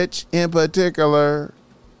 One bitch in particular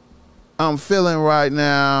I'm feeling right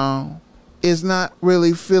now is not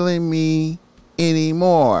really feeling me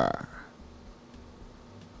anymore.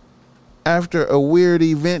 After a weird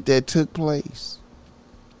event that took place,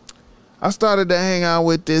 I started to hang out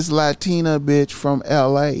with this Latina bitch from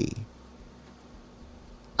LA.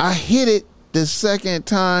 I hit it the second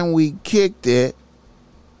time we kicked it.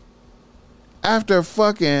 After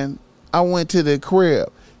fucking, I went to the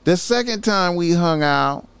crib. The second time we hung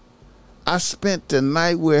out, I spent the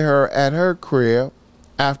night with her at her crib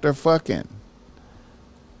after fucking.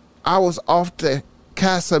 I was off to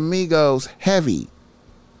Casamigos heavy.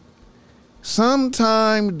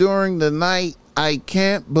 Sometime during the night, I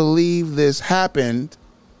can't believe this happened.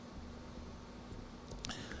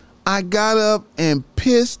 I got up and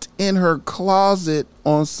pissed in her closet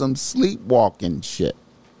on some sleepwalking shit.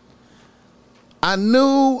 I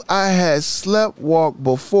knew I had sleptwalked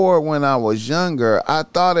before when I was younger. I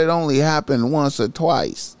thought it only happened once or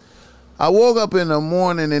twice. I woke up in the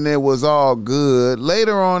morning and it was all good.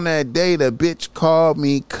 Later on that day, the bitch called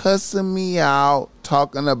me, cussing me out,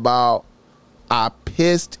 talking about I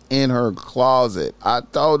pissed in her closet. I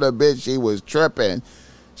told the bitch she was tripping.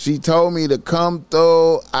 She told me to come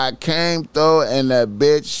through. I came through and the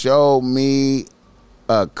bitch showed me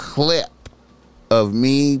a clip of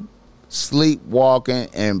me sleepwalking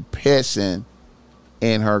and pissing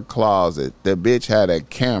in her closet. The bitch had a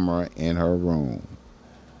camera in her room.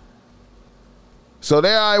 So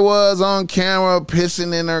there I was on camera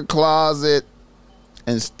pissing in her closet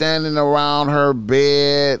and standing around her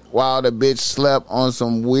bed while the bitch slept on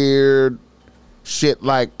some weird shit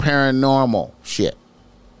like paranormal shit.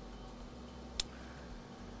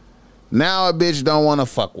 Now a bitch don't want to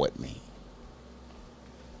fuck with me.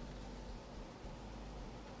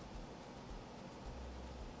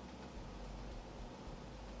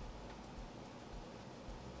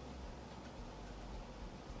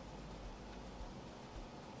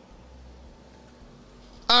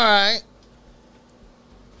 All right.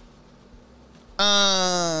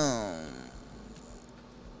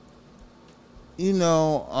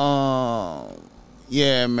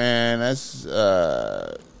 Yeah, man, that's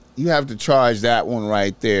you have to charge that one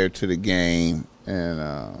right there to the game and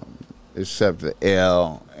accept the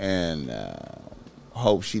L and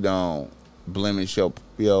hope she don't blemish your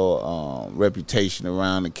reputation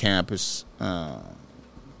around the campus.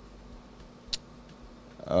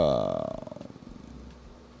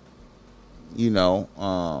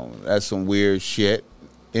 That's some weird shit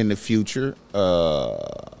in the future.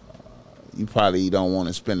 You probably don't want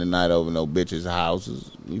to spend the night over no bitches'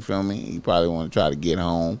 houses. You feel me? You probably want to try to get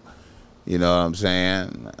home. You know what I'm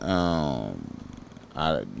saying?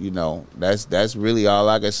 That's really all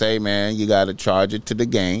I can say, man. You got to charge it to the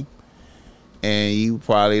game. And you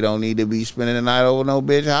probably don't need to be spending the night over no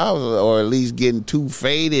bitch house, or at least getting too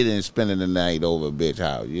faded and spending the night over a bitch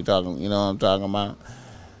house. You know what I'm talking about?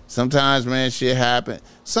 Sometimes, man, shit happen.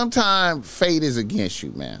 Sometimes fate is against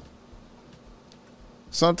you, man.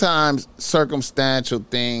 Sometimes circumstantial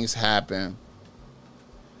things happen,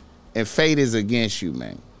 and fate is against you,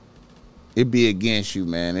 man. It be against you,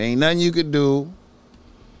 man. There ain't nothing you could do.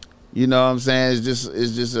 You know what I'm saying? It's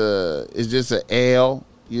just a L.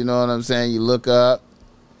 You know what I'm saying? You look up,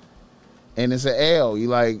 and it's an L. You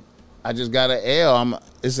like, I just got an L.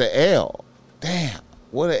 It's an L. Damn,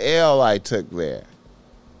 what an L I took there.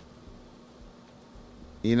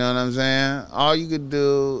 You know what I'm saying? All you could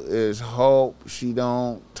do is hope she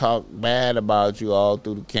don't talk bad about you all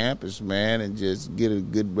through the campus, man, and just get a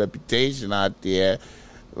good reputation out there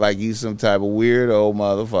like you some type of weirdo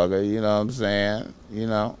motherfucker. You know what I'm saying? You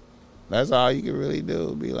know, that's all you can really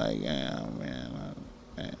do. Be like, yeah, man.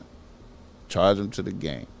 Charge them to the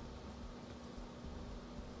game.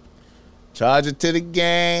 Charge it to the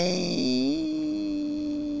game.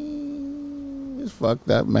 It's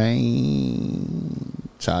fucked up, man.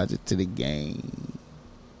 Charge it to the game.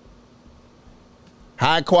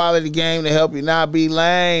 High quality game to help you not be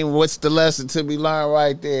lame. What's the lesson to be learned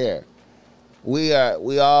right there? We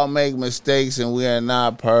all make mistakes and we are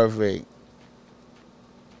not perfect.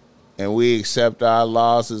 And we accept our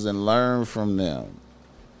losses and learn from them.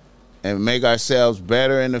 And make ourselves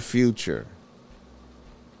better in the future.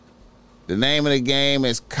 The name of the game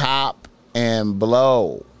is Cop and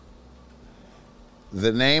Blow.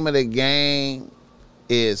 The name of the game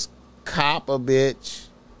is cop a bitch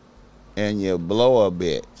and you blow a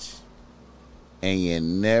bitch. And you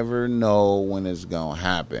never know when it's going to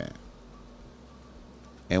happen.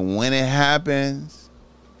 And when it happens,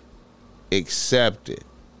 accept it.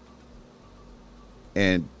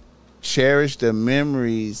 And cherish the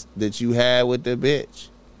memories that you had with the bitch.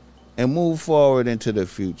 And move forward into the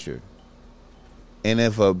future. And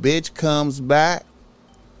if a bitch comes back,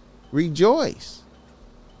 rejoice.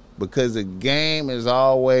 Because the game is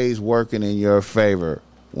always working in your favor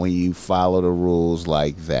when you follow the rules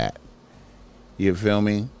like that. You feel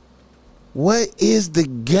me? What is the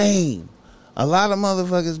game? A lot of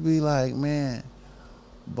motherfuckers be like, man,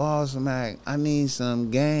 Boss Mac, I need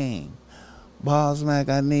some game. Boss Mac,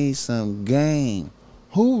 I need some game.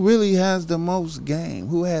 Who really has the most game?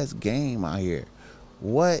 Who has game out here?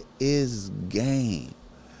 What is game?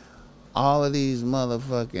 All of these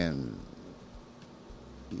motherfucking,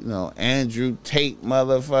 Andrew Tate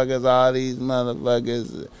motherfuckers, all these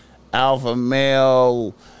motherfuckers, alpha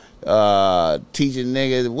male, teaching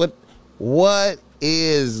niggas. What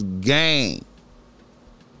is game?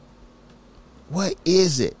 What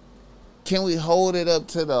is it? Can we hold it up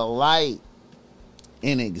to the light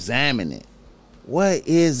and examine it? What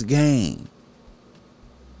is game?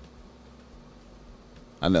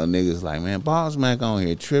 I know niggas like, man, Boss Mac on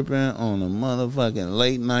here tripping on a motherfucking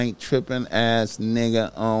late night tripping ass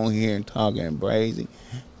nigga on here talking crazy.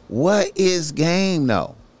 What is game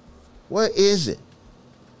though? What is it?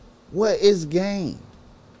 What is game?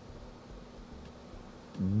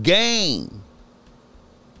 Game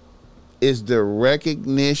is the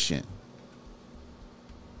recognition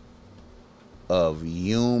of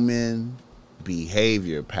human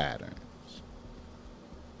behavior patterns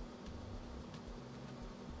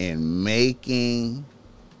and making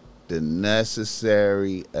the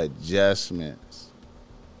necessary adjustments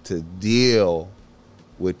to deal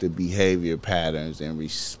with the behavior patterns and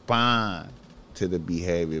respond to the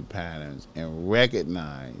behavior patterns and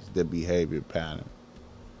recognize the behavior pattern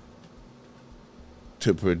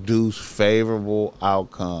to produce favorable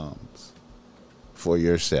outcomes for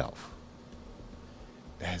yourself.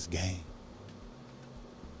 That's game.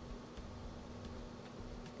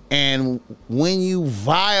 And when you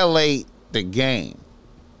violate the game,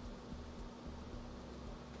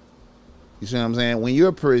 you see what I'm saying? When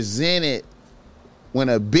you're presented, when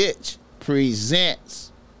a bitch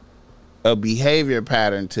presents a behavior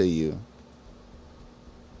pattern to you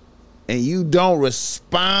and you don't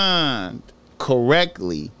respond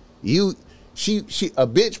correctly, a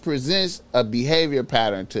bitch presents a behavior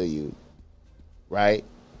pattern to you, right?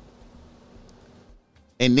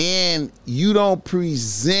 And then you don't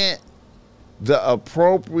present the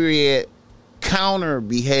appropriate counter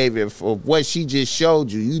behavior for what she just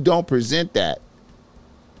showed you. You don't present that.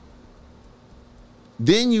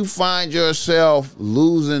 Then you find yourself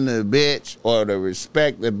losing the bitch, or the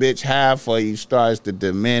respect the bitch have for you starts to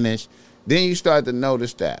diminish. Then you start to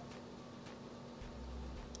notice that.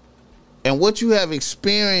 And what you have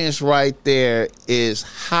experienced right there is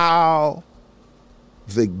how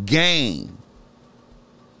the game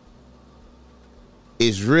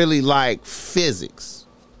is really like physics.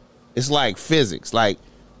 It's like physics. Like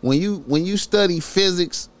when you study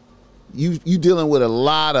physics, you dealing with a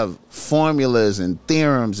lot of formulas and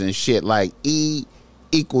theorems and shit, like E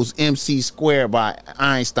equals MC squared by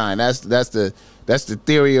Einstein. That's the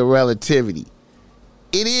theory of relativity.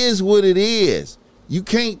 It is what it is. You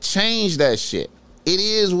can't change that shit. It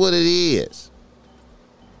is what it is.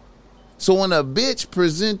 So when a bitch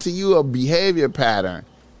present to you a behavior pattern,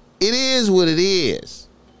 it is what it is.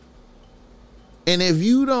 And if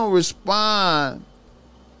you don't respond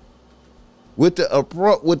with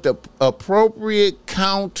the appropriate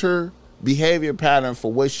counter behavior pattern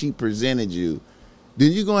for what she presented you,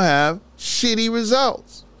 then you're going to have shitty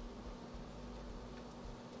results.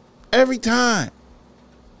 Every time.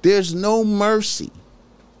 There's no mercy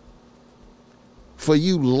for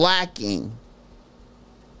you lacking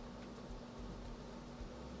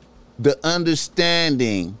the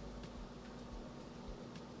understanding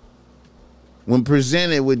when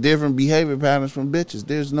presented with different behavior patterns from bitches.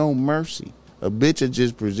 There's no mercy. A bitch will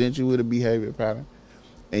just present you with a behavior pattern,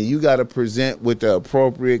 and you got to present with the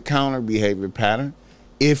appropriate counter behavior pattern.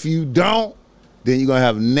 If you don't, then you're going to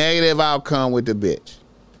have negative outcome with the bitch.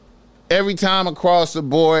 Every time, across the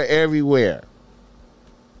board, everywhere.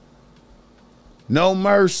 No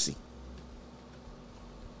mercy.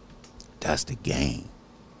 That's the game.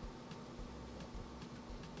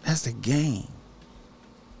 That's the game.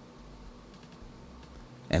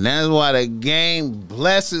 And that's why the game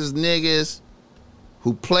blesses niggas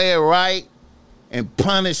who play it right and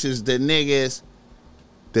punishes the niggas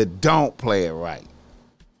that don't play it right.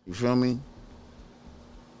 You feel me?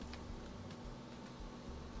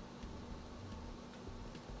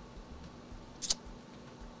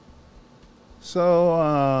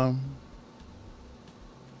 So,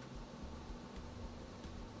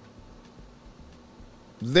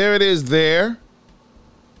 there it is there.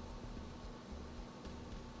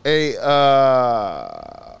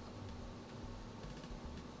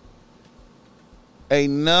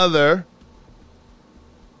 Another,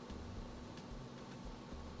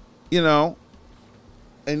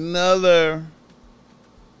 another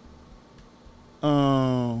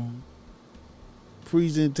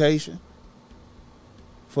presentation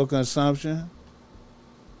for consumption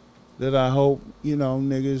that I hope,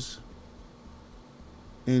 niggas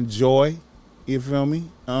enjoy. You feel me?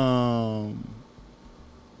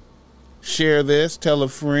 Share this, tell a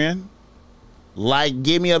friend. Like,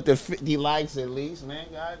 give me up to 50 likes at least, man.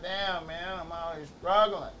 Goddamn, man, I'm always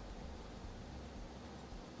struggling.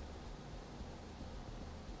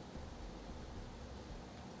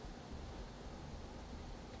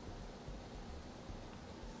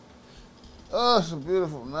 Oh, it's a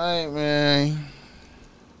beautiful night, man.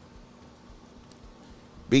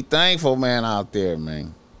 Be thankful, man, out there,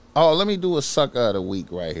 man. Oh, let me do a sucker of the week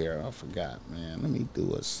right here. I forgot, man. Let me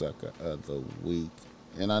do a sucker of the week.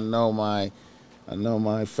 And I know my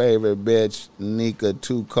favorite bitch, Nika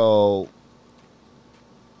Too Cold.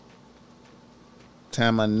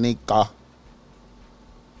 Tamanika.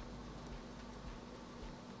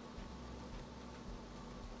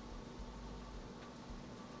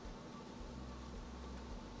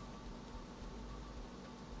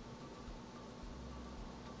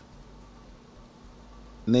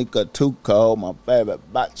 Nika Too Cold, my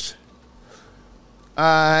favorite bitch.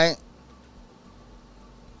 Alright.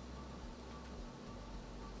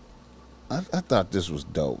 I thought this was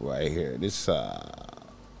dope right here. This I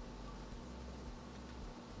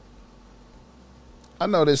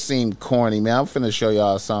know this seemed corny, man. I'm finna show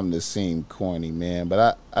y'all something that seemed corny, man.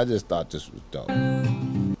 But I just thought this was dope.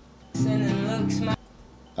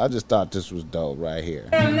 I just thought this was dope right here.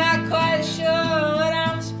 I'm not quite sure what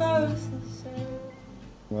I'm supposed to say.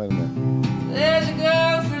 Wait a minute. There's a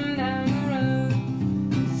girl from down the road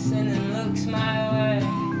sending looks my way.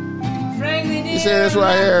 Frankly, dear, You see this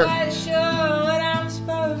right here? I'm not quite sure what I'm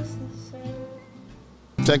supposed to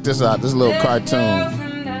say. Check this out. This little cartoon.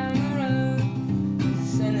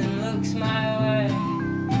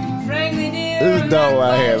 This is dope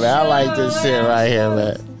right here, man. I like this shit right here,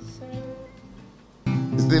 man.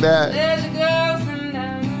 You see that? There's a girl from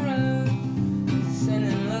down the road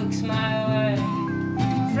sending looks my way.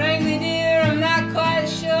 Frankly, dear, I'm not quite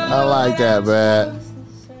sure. I like that, man.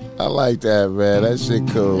 I like that, man. That shit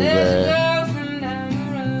cool, man.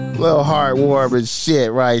 Little heartwarming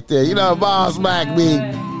shit right there. You know, Boss Mac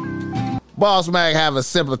have a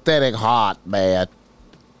sympathetic heart, man.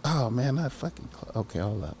 Oh, man, I fucking... Okay,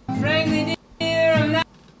 hold up. Frankly, dear, I'm not...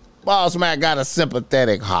 Boss Mac got a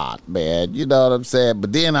sympathetic heart, man. You know what I'm saying?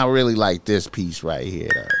 But then I really like this piece right here,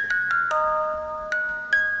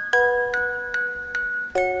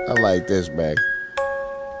 though. I like this, man.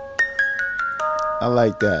 I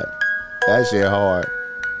like that. That shit hard.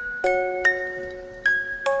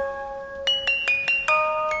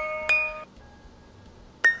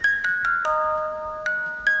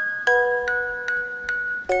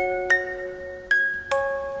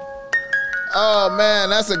 Oh, man,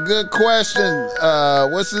 that's a good question.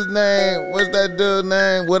 What's his name? What's that dude's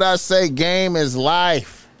name? Would I say game is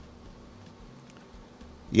life?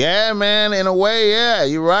 Yeah, man, in a way, yeah,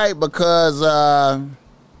 you're right, because,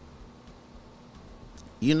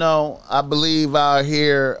 you know, I believe out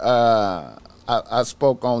here, I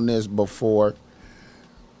spoke on this before.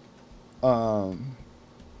 I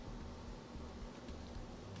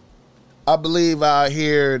believe out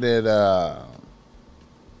here that,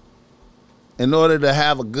 in order to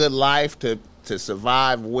have a good life, to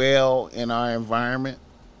survive well in our environment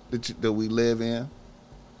that we live in,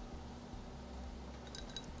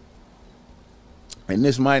 and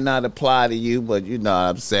this might not apply to you, but you know what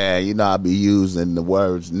I'm saying. You know, I be using the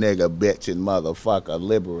words nigga, bitch, and motherfucker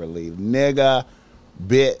liberally. Nigga,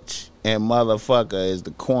 bitch, and motherfucker is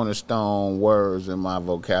the cornerstone words in my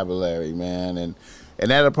vocabulary, man. And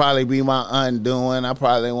that'll probably be my undoing. I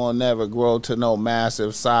probably won't never grow to no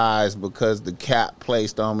massive size because the cap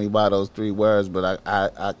placed on me by those three words, but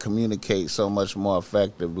I communicate so much more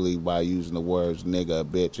effectively by using the words nigga,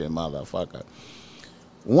 bitch, and motherfucker.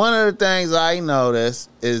 One of the things I notice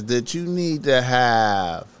is that you need to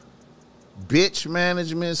have bitch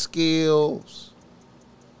management skills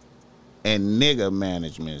and nigga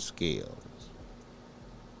management skills.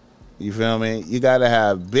 You feel me? You got to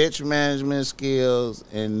have bitch management skills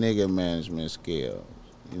and nigga management skills.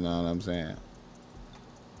 You know what I'm saying?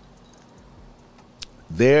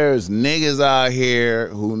 There's niggas out here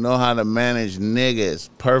who know how to manage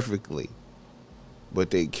niggas perfectly,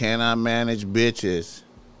 but they cannot manage bitches,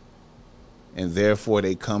 and therefore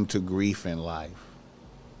they come to grief in life.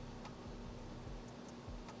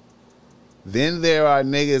 Then there are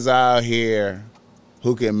niggas out here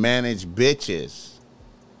who can manage bitches,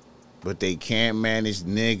 but they can't manage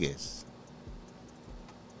niggas,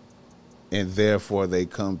 and therefore they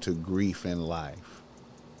come to grief in life.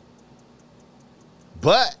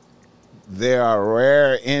 But there are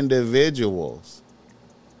rare individuals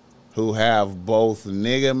who have both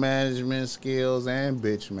nigga management skills and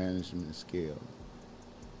bitch management skills,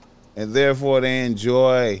 and therefore they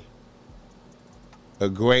enjoy a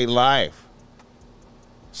great life.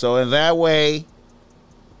 So in that way,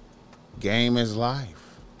 game is life.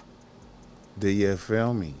 Do you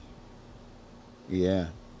feel me? Yeah.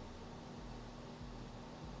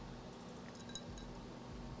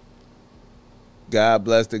 God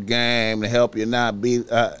bless the game to help you not be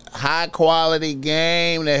high quality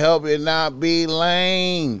game to help you not be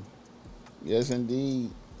lame. Yes,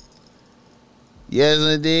 indeed. Yes,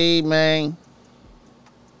 indeed, man.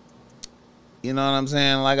 You know what I'm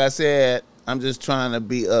saying? Like I said, I'm just trying to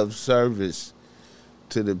be of service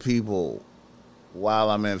to the people while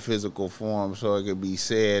I'm in physical form so it could be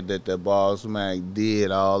said that the Boss Mac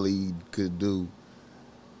did all he could do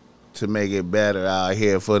to make it better out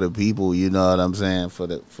here for the people, you know what I'm saying?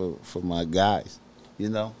 For my guys, you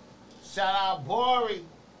know? Shout out Bori.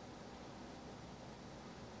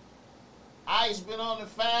 Ice been on the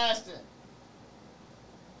fasting.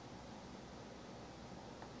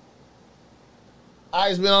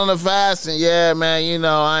 Ice been on the fasting. Yeah, man, you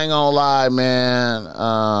know, I ain't gonna lie, man.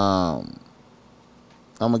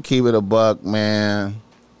 I'm gonna keep it a buck, man.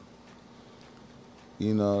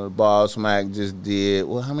 You know, the Boss Mac just did,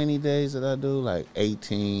 well, how many days did I do? Like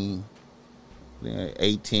 18.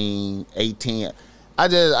 I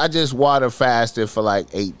just water fasted for like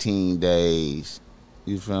 18 days.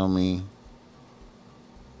 You feel me?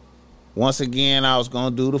 Once again, I was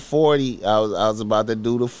gonna do the 40. I was about to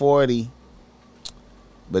do the 40.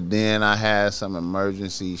 But then I had some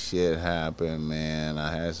emergency shit happen, man.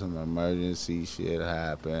 And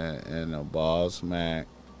the Boss Mac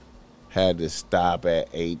had to stop at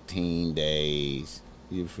 18 days.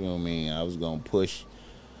 You feel me? I was gonna push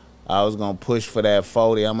for that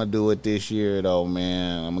 40. I'm gonna do it this year though,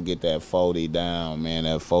 man. I'm gonna get that 40 down, man.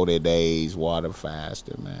 That 40 days water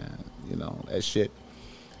fasting, man. You know, that shit.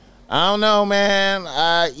 I don't know, man.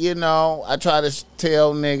 I try to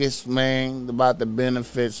tell niggas, man, about the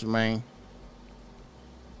benefits, man.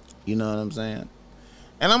 You know what I'm saying?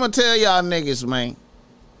 And I'm going to tell y'all niggas, man.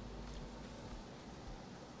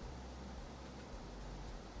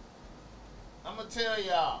 I'm going to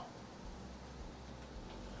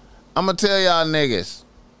tell y'all niggas.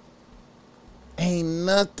 Ain't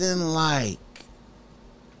nothing like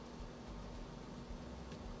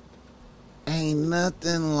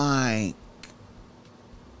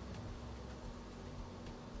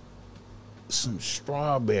some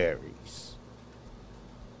strawberries.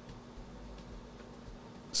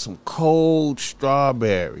 Some cold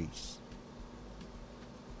strawberries.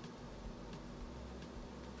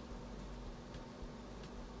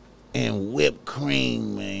 And whipped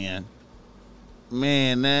cream, man.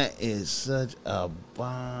 Man, that is such a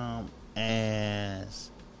bomb-ass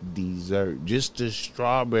dessert. Just the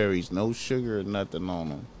strawberries, no sugar or nothing on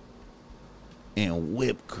them. And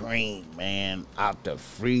whipped cream, man, out the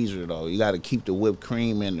freezer, though. You got to keep the whipped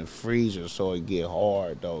cream in the freezer so it get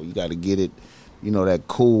hard, though. You got to get it, you know, that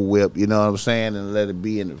Cool Whip, you know what I'm saying, and let it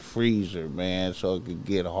be in the freezer, man, so it could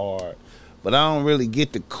get hard. But I don't really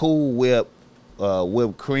get the Cool Whip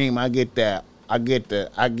whipped cream. I get the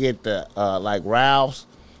like Ralph's.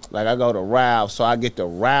 Like I go to Ralph's, so I get the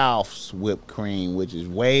Ralph's whipped cream, which is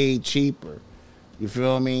way cheaper. You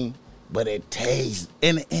feel me? But it tastes,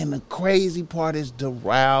 and the crazy part is the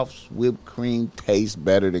Ralph's whipped cream tastes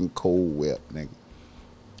better than Cool Whip, nigga.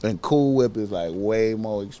 And Cool Whip is like way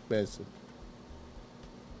more expensive.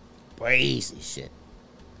 Crazy shit.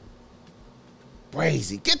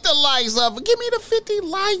 Crazy. Get the likes up. Give me the 50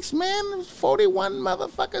 likes, man. There's 41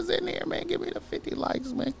 motherfuckers in here, man. Give me the 50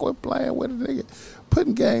 likes, man. Quit playing with a nigga.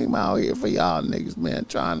 Putting game out here for y'all niggas, man.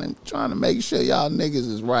 Trying to make sure y'all niggas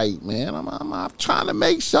is right, man. I'm trying to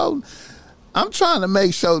make sure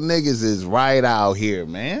niggas is right out here,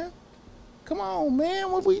 man. Come on,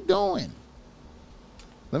 man. What we doing?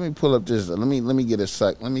 Let me pull up this. Let me get a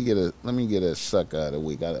suck. Let me get a sucker of the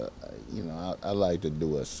week. I like to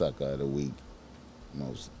do a sucker of the week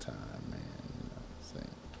most of the time, man. You know what I'm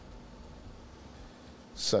saying?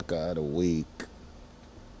 Sucker of the week.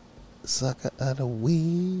 Sucker of the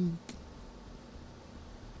week.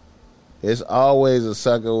 It's always a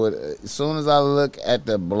sucker with. As soon as I look at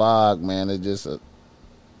the blog, man, it's just a.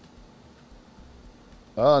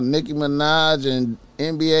 Oh, Nicki Minaj and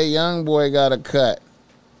NBA YoungBoy got a cut.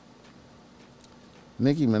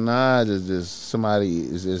 Nicki Minaj is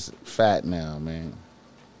just fat now, man.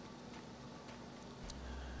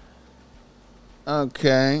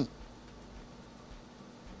 Okay.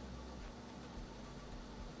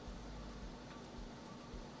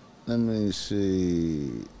 Let me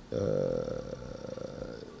see.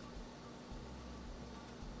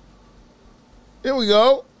 Here we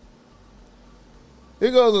go. Here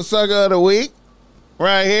goes a sucker of the week.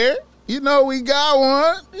 Right here. You know we got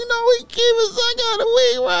one. You know we keep a sucker of the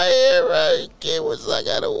week right here, right? Keep a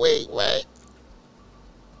sucker of the week, right?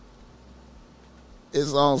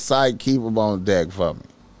 It's on site. Keep them on deck for me.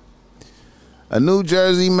 A New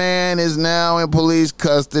Jersey man is now in police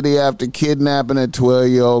custody after kidnapping a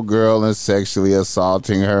 12-year-old girl and sexually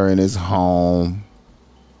assaulting her in his home.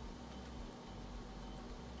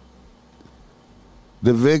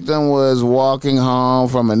 The victim was walking home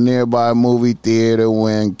from a nearby movie theater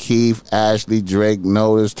when Keith Ashley Drake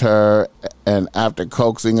noticed her, and after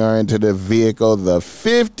coaxing her into the vehicle, the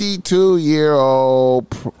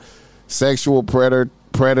 52-year-old sexual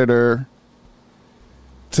predator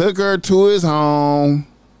took her to his home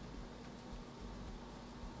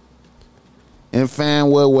in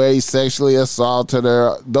Fanwood, where he sexually assaulted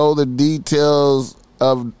her. Though the details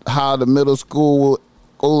of how the middle schooler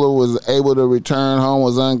was able to return home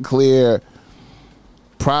was unclear,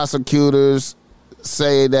 prosecutors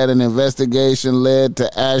say that an investigation led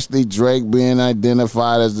to Ashley Drake being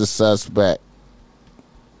identified as the suspect.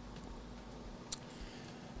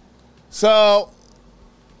 So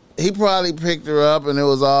he probably picked her up and it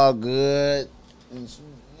was all good. And she,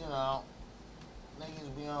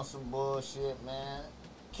 niggas be on some bullshit, man.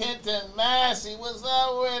 Kenton Massey, what's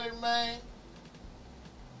up with it, man?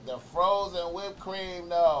 The frozen whipped cream,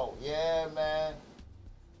 though. Yeah, man.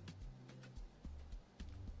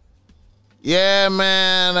 Yeah,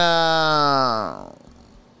 man. I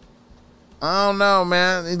don't know,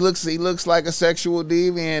 man. He looks like a sexual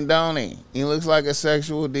deviant, don't he? He looks like a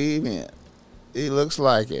sexual deviant. He looks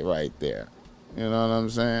like it right there. You know what I'm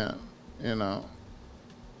saying?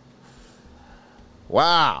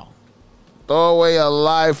 Wow. Throw away a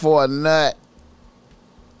life for a nut.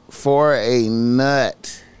 For a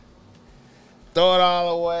nut. Throw it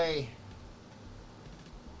all away.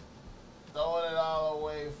 Throwing it all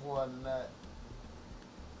away for a nut.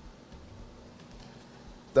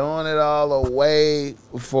 Throwing it all away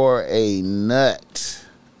for a nut.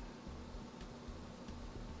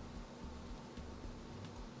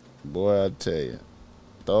 Boy, I tell you.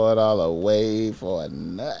 Throw it all away for a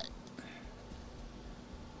nut.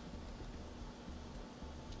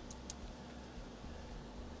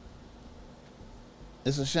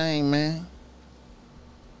 It's a shame, man.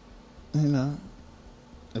 If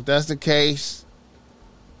that's the case,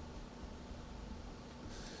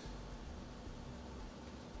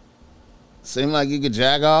 seem like you could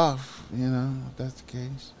jack off, if that's the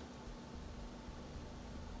case.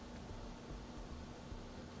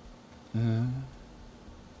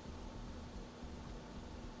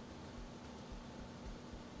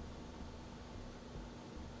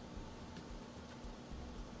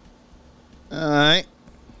 All right.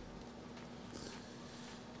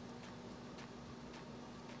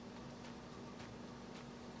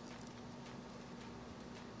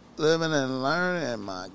 Living and learning, my